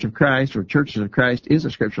 Church of Christ or Churches of Christ is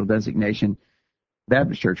a scriptural designation.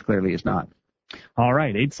 Baptist church clearly is not. All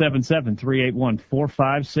right,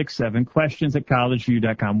 877-381-4567, questions at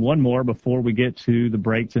collegeview.com. One more before we get to the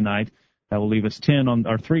break tonight. That will leave us 3 on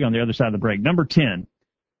the other side of the break. Number 10,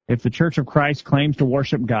 if the Church of Christ claims to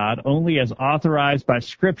worship God only as authorized by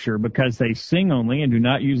Scripture because they sing only and do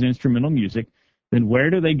not use instrumental music, then where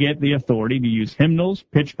do they get the authority to use hymnals,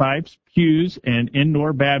 pitch pipes, pews, and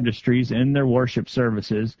indoor baptistries in their worship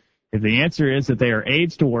services? If the answer is that they are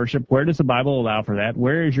aids to worship, where does the Bible allow for that?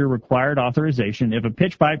 Where is your required authorization? If a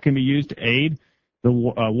pitch pipe can be used to aid the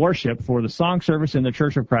worship for the song service in the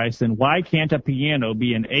Church of Christ, then why can't a piano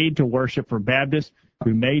be an aid to worship for Baptists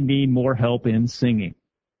who may need more help in singing?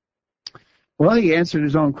 Well, he answered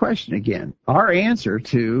his own question again. Our answer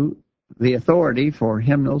to the authority for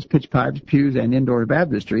hymnals, pitch pipes, pews, and indoor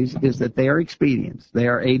baptistries is that they are expedients. They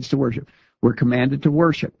are aids to worship. We're commanded to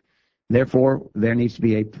worship. Therefore, there needs to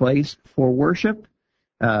be a place for worship.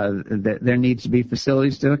 There needs to be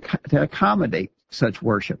facilities to accommodate such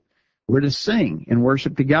worship. We're to sing and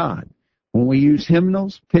worship to God. When we use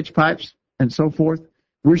hymnals, pitch pipes, and so forth,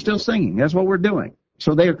 we're still singing. That's what we're doing.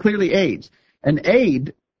 So they are clearly aids. An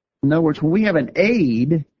aid, in other words, when we have an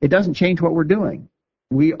aid, it doesn't change what we're doing.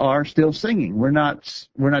 We are still singing. We're not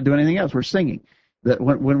doing anything else. We're singing.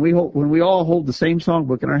 When we all hold the same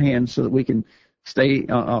songbook in our hands so that we can stay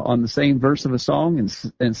on the same verse of a song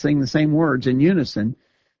and sing the same words in unison,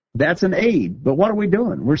 That's an aid. But what are we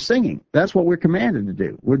doing? We're singing. That's what we're commanded to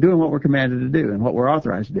do. We're doing what we're commanded to do and what we're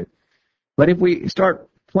authorized to do. But if we start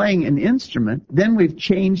playing an instrument, then we've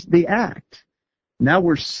changed the act. Now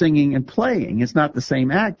we're singing and playing. It's not the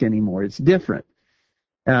same act anymore. It's different.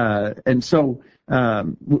 And so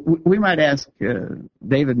we might ask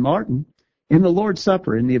David Martin, in the Lord's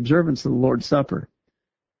Supper, in the observance of the Lord's Supper,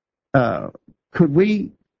 could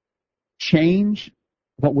we change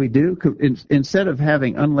what we do? Instead of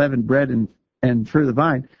having unleavened bread and fruit of the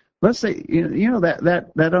vine, let's say,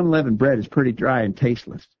 that unleavened bread is pretty dry and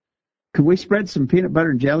tasteless. Could we spread some peanut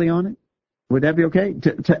butter and jelly on it? Would that be okay?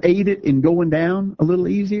 To aid it in going down a little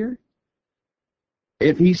easier?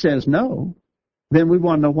 If he says no, then we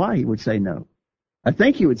want to know why he would say no. I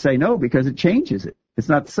think he would say no because it changes it. It's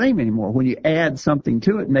not the same anymore. When you add something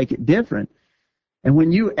to it, make it different. And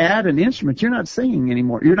when you add an instrument, you're not singing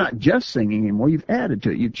anymore. You're not just singing anymore. You've added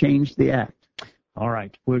to it. You've changed the act. All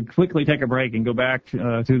right. We'll quickly take a break and go back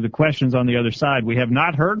to the questions on the other side. We have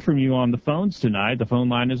not heard from you on the phones tonight. The phone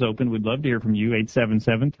line is open. We'd love to hear from you,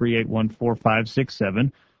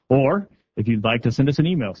 877-381-4567. Or if you'd like to send us an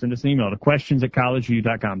email to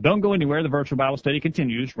questions@collegeview.com. Don't go anywhere. The virtual Bible study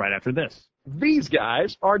continues right after this. These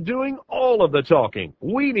guys are doing all of the talking.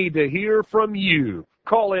 We need to hear from you.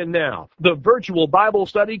 Call in now. The virtual Bible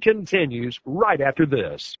study continues right after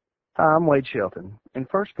this. Hi, I'm Wade Shelton. In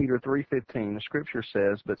 1 Peter 3:15, the Scripture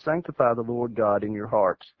says, "But sanctify the Lord God in your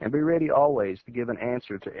hearts, and be ready always to give an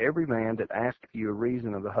answer to every man that asketh you a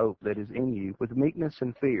reason of the hope that is in you, with meekness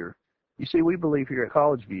and fear." You see, we believe here at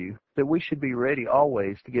College View that we should be ready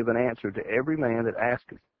always to give an answer to every man that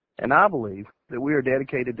asketh. And I believe that we are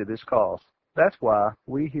dedicated to this cause. That's why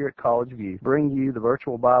we here at College View bring you the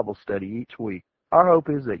virtual Bible study each week. Our hope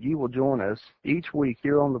is that you will join us each week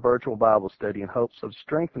here on the virtual Bible study in hopes of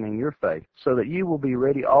strengthening your faith, so that you will be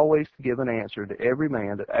ready always to give an answer to every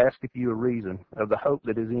man that asketh you a reason of the hope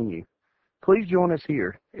that is in you. Please join us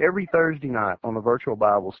here every Thursday night on the virtual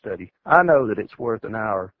Bible study. I know that it's worth an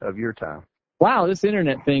hour of your time. Wow, this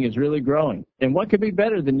internet thing is really growing. And what could be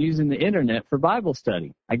better than using the internet for Bible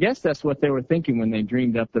study? I guess that's what they were thinking when they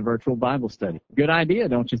dreamed up the virtual Bible study. Good idea,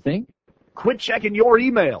 don't you think? Quit checking your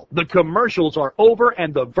email. The commercials are over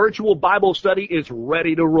and the virtual Bible study is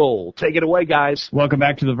ready to roll. Take it away, guys. Welcome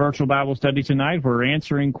back to the virtual Bible study tonight. We're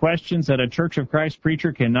answering questions that a Church of Christ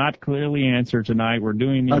preacher cannot clearly answer tonight. We're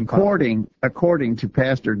doing the according to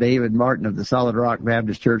Pastor David Martin of the Solid Rock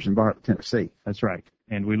Baptist Church in Bartlett, Tennessee. That's right.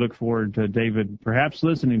 And we look forward to David perhaps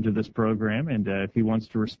listening to this program, and if he wants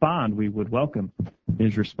to respond, we would welcome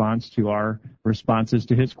his response to our responses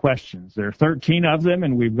to his questions. There are 13 of them,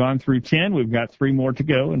 and we've gone through 10. We've got 3 more to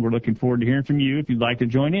go, and we're looking forward to hearing from you if you'd like to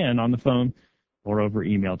join in on the phone or over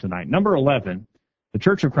email tonight. Number 11, the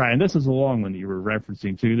Church of Christ, and this is a long one that you were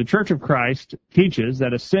referencing to, the Church of Christ teaches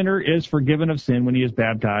that a sinner is forgiven of sin when he is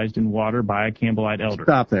baptized in water by a Campbellite elder.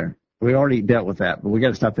 Stop there. We already dealt with that, but we got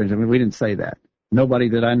to stop there. I mean, we didn't say that. Nobody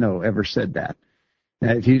that I know ever said that.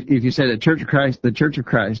 Now, if you say the Church of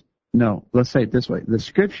Christ, no, let's say it this way. The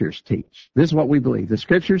Scriptures teach. This is what we believe. The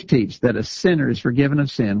Scriptures teach that a sinner is forgiven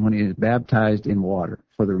of sin when he is baptized in water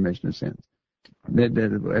for the remission of sins.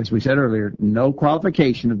 As we said earlier, no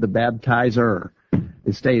qualification of the baptizer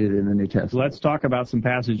is stated in the New Testament. Let's talk about some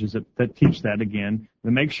passages that teach that again,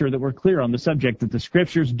 to make sure that we're clear on the subject, that the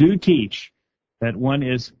Scriptures do teach that one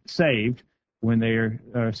is saved when they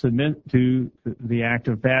submit to the act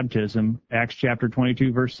of baptism. Acts chapter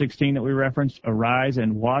 22, verse 16 that we referenced, arise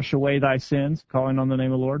and wash away thy sins, calling on the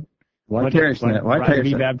name of the Lord. Why tarry that? Why rise,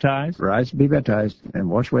 be baptized. Rise, be baptized, and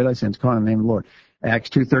wash away thy sins, calling on the name of the Lord.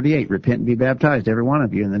 Acts 2:38, repent and be baptized, every one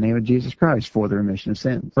of you, in the name of Jesus Christ, for the remission of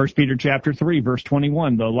sins. 1 Peter chapter 3, verse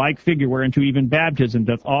 21, the like figure whereunto even baptism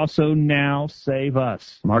doth also now save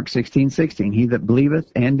us. Mark 16:16, he that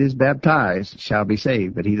believeth and is baptized shall be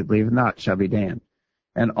saved, but he that believeth not shall be damned.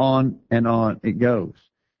 And on it goes.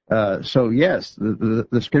 So yes,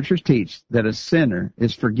 the Scriptures teach that a sinner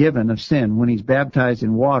is forgiven of sin when he's baptized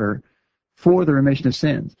in water for the remission of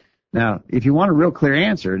sins. Now, if you want a real clear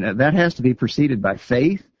answer, that has to be preceded by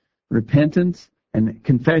faith, repentance, and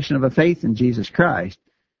confession of a faith in Jesus Christ.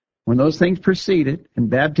 When those things precede it, and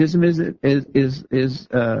baptism is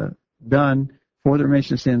done for the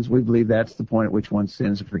remission of sins, we believe that's the point at which one's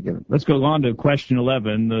sins are forgiven. Let's go on to question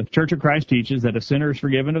 11. The Church of Christ teaches that a sinner is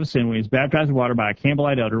forgiven of sin when he's baptized in water by a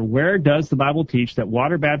Campbellite elder. Where does the Bible teach that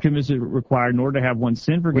water baptism is required in order to have one's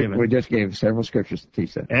sin forgiven? We just gave several scriptures to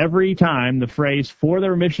teach that. Every time the phrase for the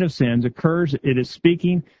remission of sins occurs, it is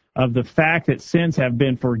speaking of the fact that sins have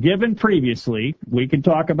been forgiven previously. We can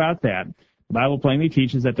talk about that. The Bible plainly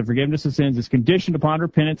teaches that the forgiveness of sins is conditioned upon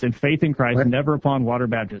repentance and faith in Christ, never upon water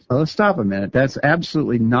baptism. Well, let's stop a minute. That's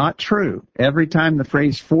absolutely not true. Every time the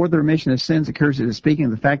phrase for the remission of sins occurs, it is speaking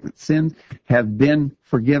of the fact that sins have been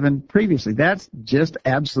forgiven previously. That's just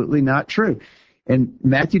absolutely not true. In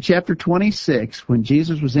Matthew chapter 26, when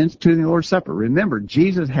Jesus was instituting the Lord's Supper, remember,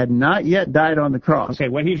 Jesus had not yet died on the cross. Okay,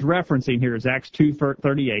 what he's referencing here is Acts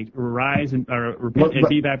 2:38, rise and repent and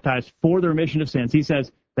be baptized for the remission of sins. He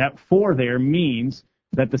says that for there means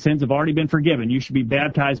that the sins have already been forgiven. You should be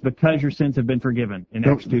baptized because your sins have been forgiven in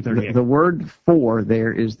Acts 2:38. The word for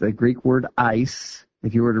there is the Greek word eis.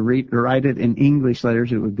 If you were to write it in English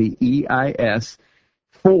letters, it would be E-I-S.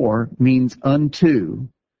 For means unto.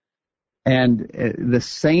 And the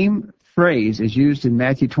same phrase is used in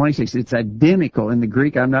Matthew 26. It's identical in the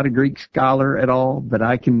Greek. I'm not a Greek scholar at all, but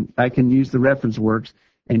I can use the reference works.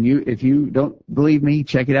 And if you don't believe me,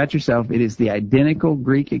 check it out yourself. It is the identical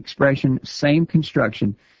Greek expression, same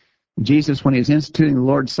construction. Jesus, when he was instituting the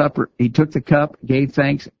Lord's Supper, he took the cup, gave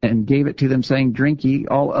thanks, and gave it to them, saying, "Drink ye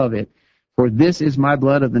all of it, for this is my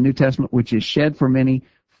blood of the New Testament, which is shed for many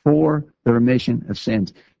for the remission of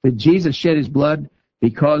sins." Did Jesus shed his blood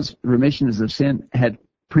because remissions of sin had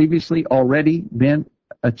previously already been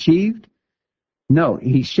achieved? No,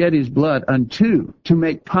 he shed his blood to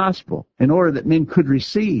make possible, in order that men could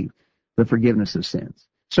receive the forgiveness of sins.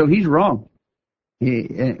 So he's wrong.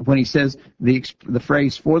 When he says the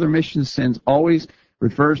phrase for the remission of sins always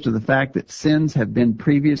refers to the fact that sins have been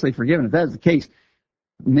previously forgiven. If that's the case,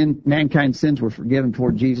 mankind's sins were forgiven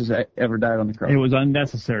before Jesus ever died on the cross. It was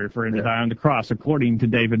unnecessary for him to die on the cross, according to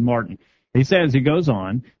David Martin. He says, he goes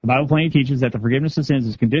on, the Bible plainly teaches that the forgiveness of sins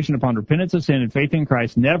is conditioned upon repentance of sin and faith in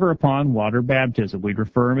Christ, never upon water baptism. We'd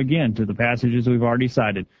refer him again to the passages we've already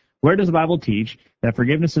cited. Where does the Bible teach that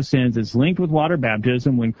forgiveness of sins is linked with water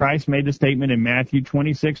baptism? When Christ made the statement in Matthew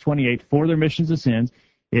 26:28, for the remissions of sins,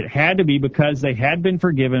 it had to be because they had been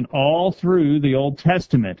forgiven all through the Old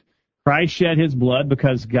Testament. Christ shed his blood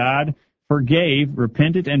because God forgave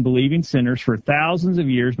repentant and believing sinners for thousands of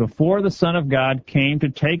years before the Son of God came to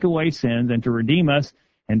take away sins and to redeem us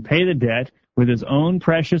and pay the debt with his own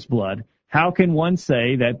precious blood. How can one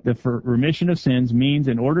say that the remission of sins means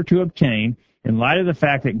in order to obtain, in light of the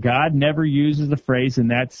fact that God never uses the phrase in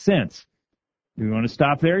that sense? Do you want to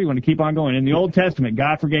stop there? You want to keep on going? In the Old Testament,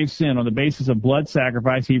 God forgave sin on the basis of blood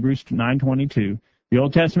sacrifice, Hebrews 9:22. The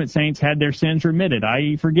Old Testament saints had their sins remitted,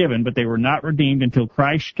 i.e. forgiven, but they were not redeemed until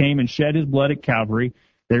Christ came and shed his blood at Calvary.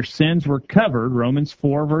 Their sins were covered, Romans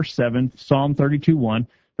 4, verse 7, Psalm 32:1,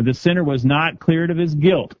 but the sinner was not cleared of his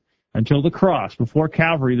guilt until the cross. Before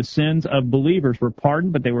Calvary, the sins of believers were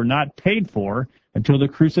pardoned, but they were not paid for until the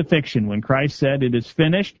crucifixion, when Christ said, "It is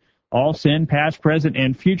finished." All sin, past, present,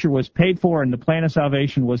 and future, was paid for, and the plan of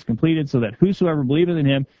salvation was completed, so that whosoever believeth in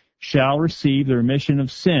him shall receive the remission of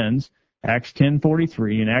sins. Acts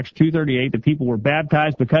 10:43. In Acts 2:38, the people were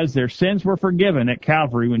baptized because their sins were forgiven at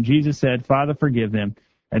Calvary when Jesus said, "Father, forgive them."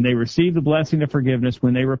 And they received the blessing of forgiveness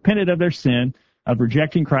when they repented of their sin of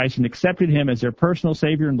rejecting Christ and accepted him as their personal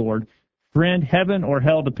Savior and Lord. Friend, heaven or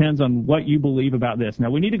hell depends on what you believe about this.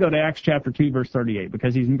 Now, we need to go to Acts chapter 2, verse 38,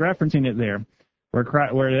 because he's referencing it there,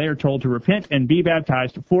 where they are told to repent and be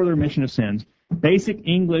baptized for the remission of sins. Basic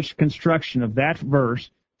English construction of that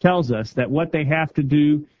verse tells us that what they have to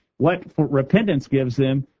do, what repentance gives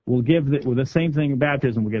them, will give the same thing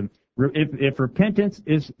baptism will give them. If repentance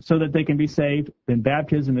is so that they can be saved, then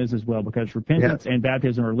baptism is as well, because repentance and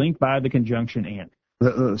baptism are linked by the conjunction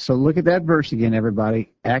and. So look at that verse again,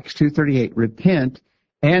 everybody. Acts 2:38. Repent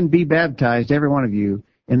and be baptized, every one of you,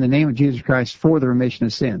 in the name of Jesus Christ for the remission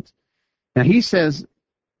of sins. Now, he says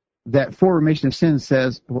that for remission of sins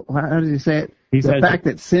says, how does he say it? The fact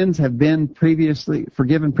that sins have been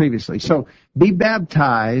forgiven previously. So be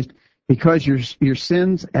baptized because your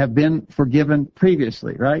sins have been forgiven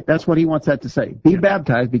previously, right? That's what he wants that to say. Be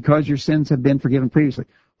baptized because your sins have been forgiven previously.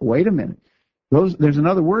 Wait a minute. There's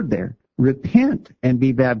another word there. Repent and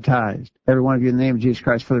be baptized, every one of you, in the name of Jesus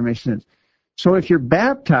Christ for the remission of sins. So if you're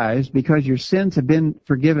baptized because your sins have been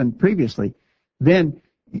forgiven previously, then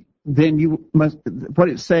you must, what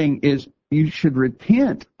it's saying is you should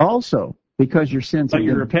repent also because your sins. But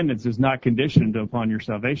your repentance is not conditioned upon your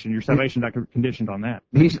salvation. Your salvation is not conditioned on that.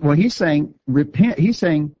 He's saying repent. He's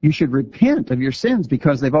saying you should repent of your sins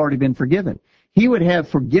because they've already been forgiven. He would have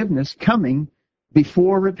forgiveness coming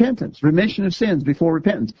before repentance, remission of sins before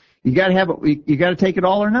repentance. You got to have it. You got to take it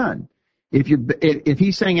all or none. If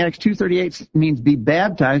he's saying Acts 2:38 means be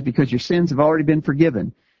baptized because your sins have already been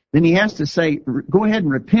forgiven, then he has to say, go ahead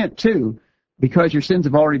and repent too, because your sins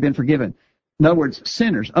have already been forgiven. In other words,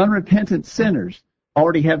 sinners, unrepentant sinners,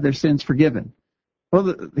 already have their sins forgiven.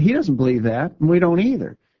 Well, he doesn't believe that, and we don't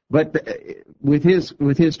either. But with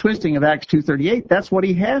his twisting of Acts 2:38, that's what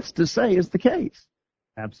he has to say is the case.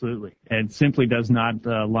 Absolutely. And simply does not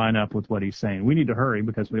line up with what he's saying. We need to hurry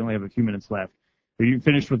because we only have a few minutes left. Are you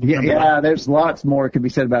finished with the Yeah, there's lots more that could be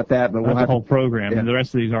said about that, but we'll have the whole program, and the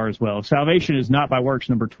rest of these are as well. Salvation is not by works,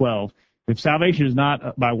 number 12. If salvation is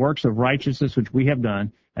not by works of righteousness, which we have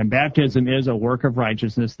done, and baptism is a work of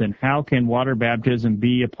righteousness, then how can water baptism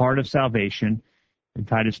be a part of salvation? In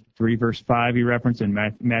Titus 3, verse 5, he referenced, in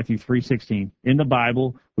Matthew 3:16. In the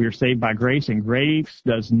Bible, we are saved by grace, and grace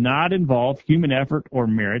does not involve human effort or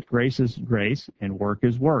merit. Grace is grace, and work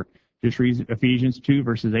is work. Just read Ephesians 2,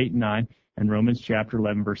 verses 8 and 9, and Romans chapter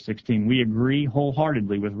 11, verse 16. We agree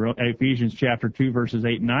wholeheartedly with Ephesians chapter 2, verses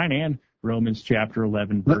 8 and 9, and Romans chapter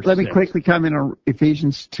 11, verse 6. Let me quickly comment on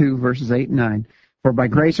Ephesians 2, verses 8 and 9. For by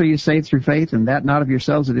grace are you saved through faith, and that not of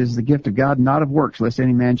yourselves, it is the gift of God, not of works, lest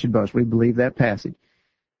any man should boast. We believe that passage.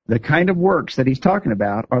 The kind of works that he's talking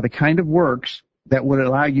about are the kind of works that would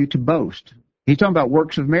allow you to boast. He's talking about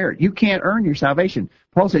works of merit. You can't earn your salvation.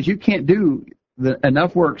 Paul says you can't do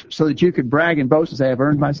enough works so that you could brag and boast and say, I've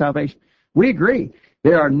earned my salvation. We agree.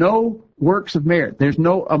 There are no works of merit. There's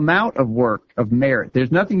no amount of work of merit.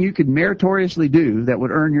 There's nothing you could meritoriously do that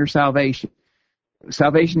would earn your salvation.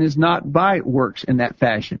 Salvation is not by works in that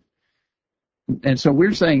fashion. And so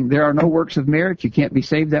we're saying there are no works of merit. You can't be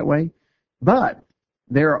saved that way. But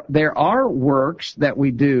there are works that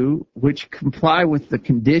we do which comply with the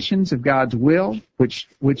conditions of God's will, which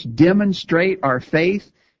demonstrate our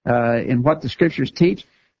faith in what the Scriptures teach.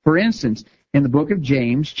 For instance, in the book of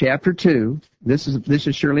James, chapter 2, this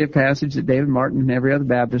is surely a passage that David Martin and every other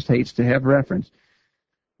Baptist hates to have reference.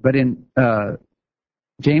 But in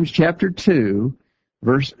James chapter 2,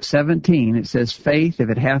 verse 17, it says, faith, if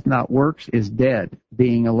it hath not works, is dead,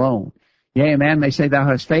 being alone. Yea, a man may say, thou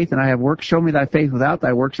hast faith, and I have works. Show me thy faith without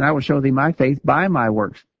thy works, and I will show thee my faith by my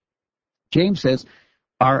works. James says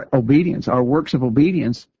our obedience, our works of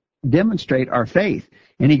obedience, demonstrate our faith.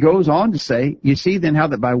 And he goes on to say, you see then how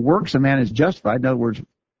that by works a man is justified. In other words,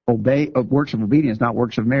 works of obedience, not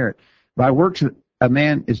works of merit. By works a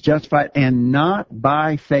man is justified, and not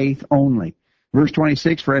by faith only. Verse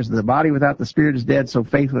 26, for as the body without the spirit is dead, so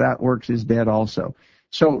faith without works is dead also.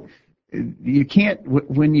 So you can't,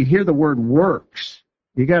 when you hear the word works,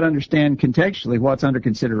 you got to understand contextually what's under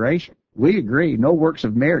consideration. We agree, no works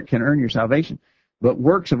of merit can earn your salvation, but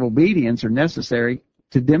works of obedience are necessary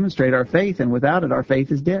to demonstrate our faith, and without it, our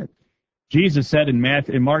faith is dead. Jesus said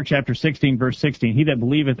in Mark chapter 16, verse 16, he that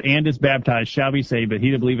believeth and is baptized shall be saved, but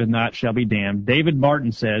he that believeth not shall be damned. David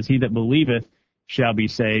Martin says, he that believeth shall be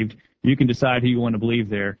saved. You can decide who you want to believe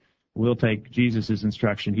there. We'll take Jesus'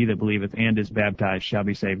 instruction, he that believeth and is baptized shall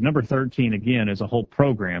be saved. Number 13, again, is a whole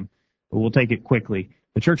program, but we'll take it quickly.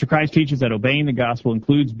 The Church of Christ teaches that obeying the gospel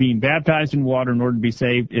includes being baptized in water in order to be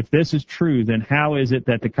saved. If this is true, then how is it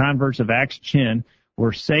that the converts of Acts 10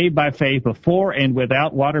 were saved by faith before and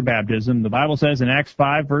without water baptism? The Bible says in Acts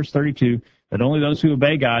 5, verse 32, that only those who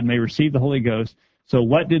obey God may receive the Holy Ghost. So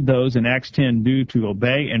what did those in Acts 10 do to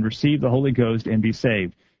obey and receive the Holy Ghost and be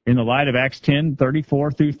saved? In the light of Acts 10,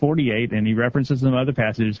 34 through 48, and he references some other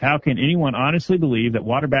passages, how can anyone honestly believe that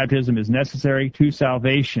water baptism is necessary to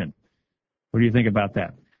salvation? What do you think about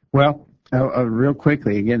that? Well, real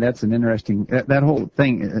quickly, again, that's an interesting, that whole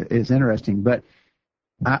thing is interesting, but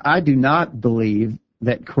I do not believe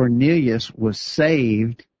that Cornelius was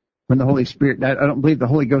saved when the Holy Spirit, I don't believe the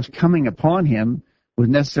Holy Ghost coming upon him was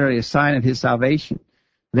necessarily a sign of his salvation.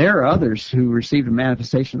 There are others who received a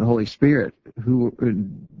manifestation of the Holy Spirit.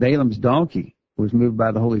 Balaam's donkey was moved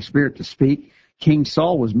by the Holy Spirit to speak. King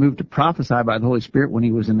Saul was moved to prophesy by the Holy Spirit when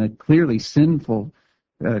he was in a clearly sinful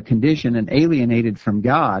condition and alienated from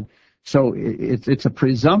God. So it's a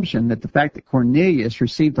presumption that the fact that Cornelius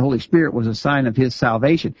received the Holy Spirit was a sign of his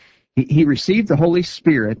salvation. He received the Holy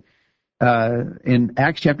Spirit in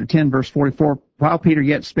Acts chapter 10, verse 44. While Peter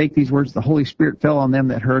yet spake these words, the Holy Spirit fell on them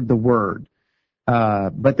that heard the word.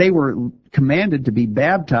 But they were commanded to be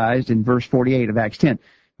baptized in verse 48 of Acts 10.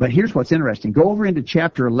 But here's what's interesting. Go over into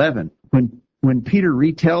chapter 11. When Peter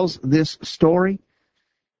retells this story,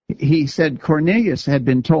 he said Cornelius had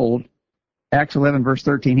been told, Acts 11, verse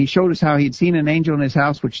 13, he showed us how he had seen an angel in his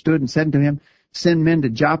house which stood and said unto him, send men to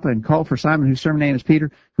Joppa and call for Simon, whose surname is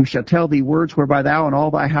Peter, who shall tell thee words whereby thou and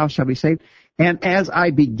all thy house shall be saved. And as I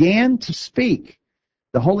began to speak,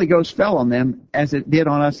 the Holy Ghost fell on them as it did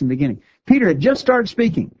on us in the beginning. Peter had just started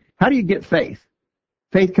speaking. How do you get faith?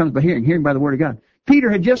 Faith comes by hearing, hearing by the word of God.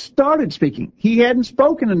 Peter had just started speaking. He hadn't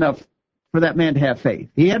spoken enough for that man to have faith.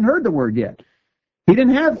 He hadn't heard the word yet. He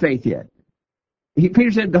didn't have faith yet.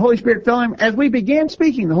 Peter said the Holy Spirit fell on him. As we began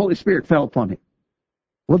speaking, the Holy Spirit fell upon him.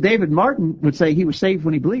 Well, David Martin would say he was saved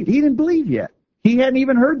when he believed. He didn't believe yet. He hadn't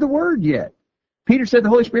even heard the word yet. Peter said the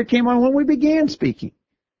Holy Spirit came on when we began speaking.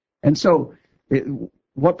 And so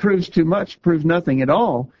what proves too much proves nothing at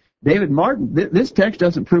all. David Martin, this text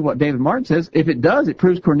doesn't prove what David Martin says. If it does, it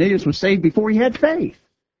proves Cornelius was saved before he had faith.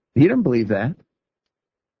 He didn't believe that.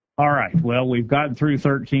 All right. Well, we've gotten through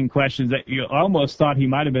 13 questions. That you almost thought he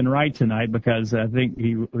might have been right tonight, because I think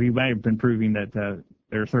he might have been proving that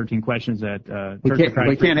there are 13 questions that we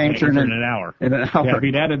can't answer in an hour. In an hour. Yeah, if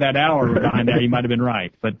he'd added that hour behind that, he might have been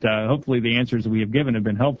right. But hopefully the answers that we have given have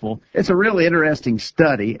been helpful. It's a really interesting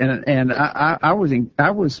study, and I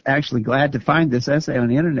was actually glad to find this essay on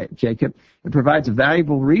the internet, Jacob. It provides a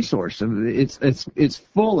valuable resource. It's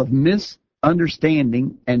full of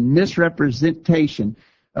misunderstanding and misrepresentation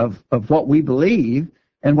of what we believe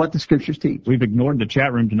and what the Scriptures teach. We've ignored the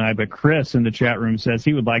chat room tonight, but Chris in the chat room says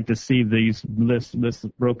he would like to see these lists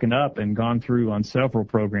broken up and gone through on several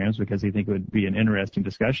programs, because he thinks it would be an interesting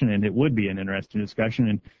discussion, and it would be an interesting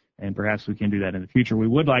discussion, and perhaps we can do that in the future.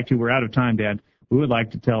 We're out of time, Dad. We would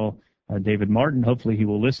like to tell David Martin, hopefully he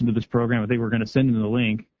will listen to this program. I think we're going to send him the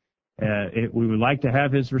link. We would like to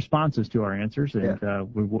have his responses to our answers, and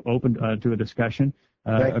we're open to a discussion.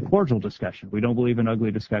 A cordial discussion. We don't believe in ugly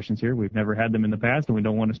discussions here. We've never had them in the past, and we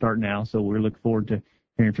don't want to start now. So we look forward to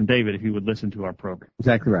hearing from David if he would listen to our program.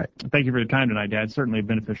 Exactly right. Thank you for your time tonight, Dad. Certainly a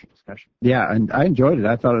beneficial discussion. Yeah, and I enjoyed it.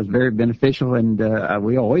 I thought it was very beneficial, and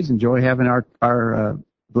we always enjoy having our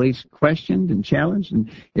beliefs questioned and challenged. And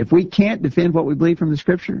if we can't defend what we believe from the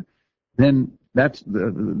Scripture, then that's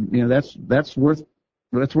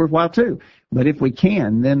worthwhile too. But if we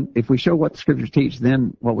can, then if we show what the Scriptures teach,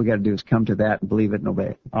 then what we got to do is come to that and believe it and obey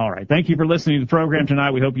it. All right. Thank you for listening to the program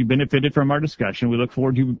tonight. We hope you benefited from our discussion. We look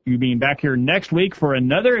forward to you being back here next week for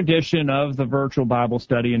another edition of the Virtual Bible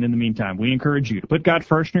Study. And in the meantime, we encourage you to put God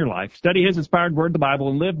first in your life, study His inspired Word, the Bible,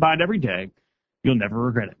 and live by it every day. You'll never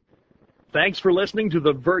regret it. Thanks for listening to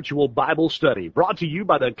the Virtual Bible Study, brought to you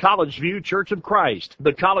by the College View Church of Christ.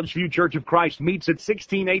 The College View Church of Christ meets at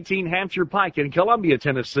 1618 Hampshire Pike in Columbia,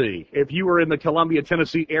 Tennessee. If you are in the Columbia,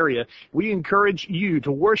 Tennessee area, we encourage you to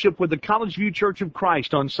worship with the College View Church of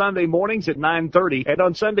Christ on Sunday mornings at 9:30 and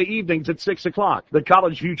on Sunday evenings at 6 o'clock. The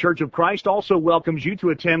College View Church of Christ also welcomes you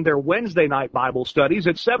to attend their Wednesday night Bible studies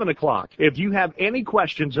at 7 o'clock. If you have any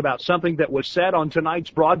questions about something that was said on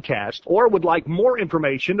tonight's broadcast, or would like more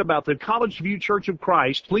information about the College View Church of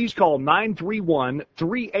Christ, please call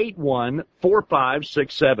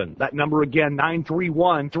 931-381-4567. That number again,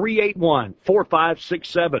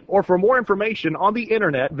 931-381-4567. Or for more information on the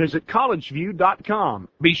internet, visit collegeview.com.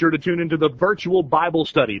 Be sure to tune into the Virtual Bible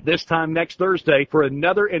Study this time next Thursday for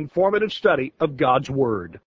another informative study of God's Word.